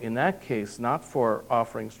also, in that case, not for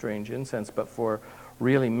offering strange incense, but for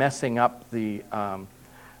really messing up the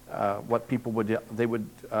what people would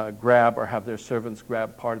grab, or have their servants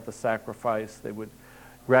grab part of the sacrifice. They would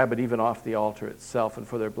grab it even off the altar itself, and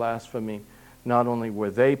for their blasphemy, not only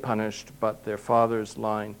were they punished, but their father's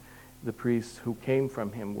line, the priests who came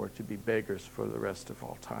from him, were to be beggars for the rest of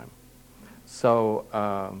all time. So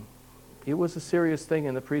it was a serious thing,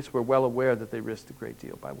 and the priests were well aware that they risked a great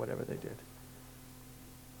deal by whatever they did.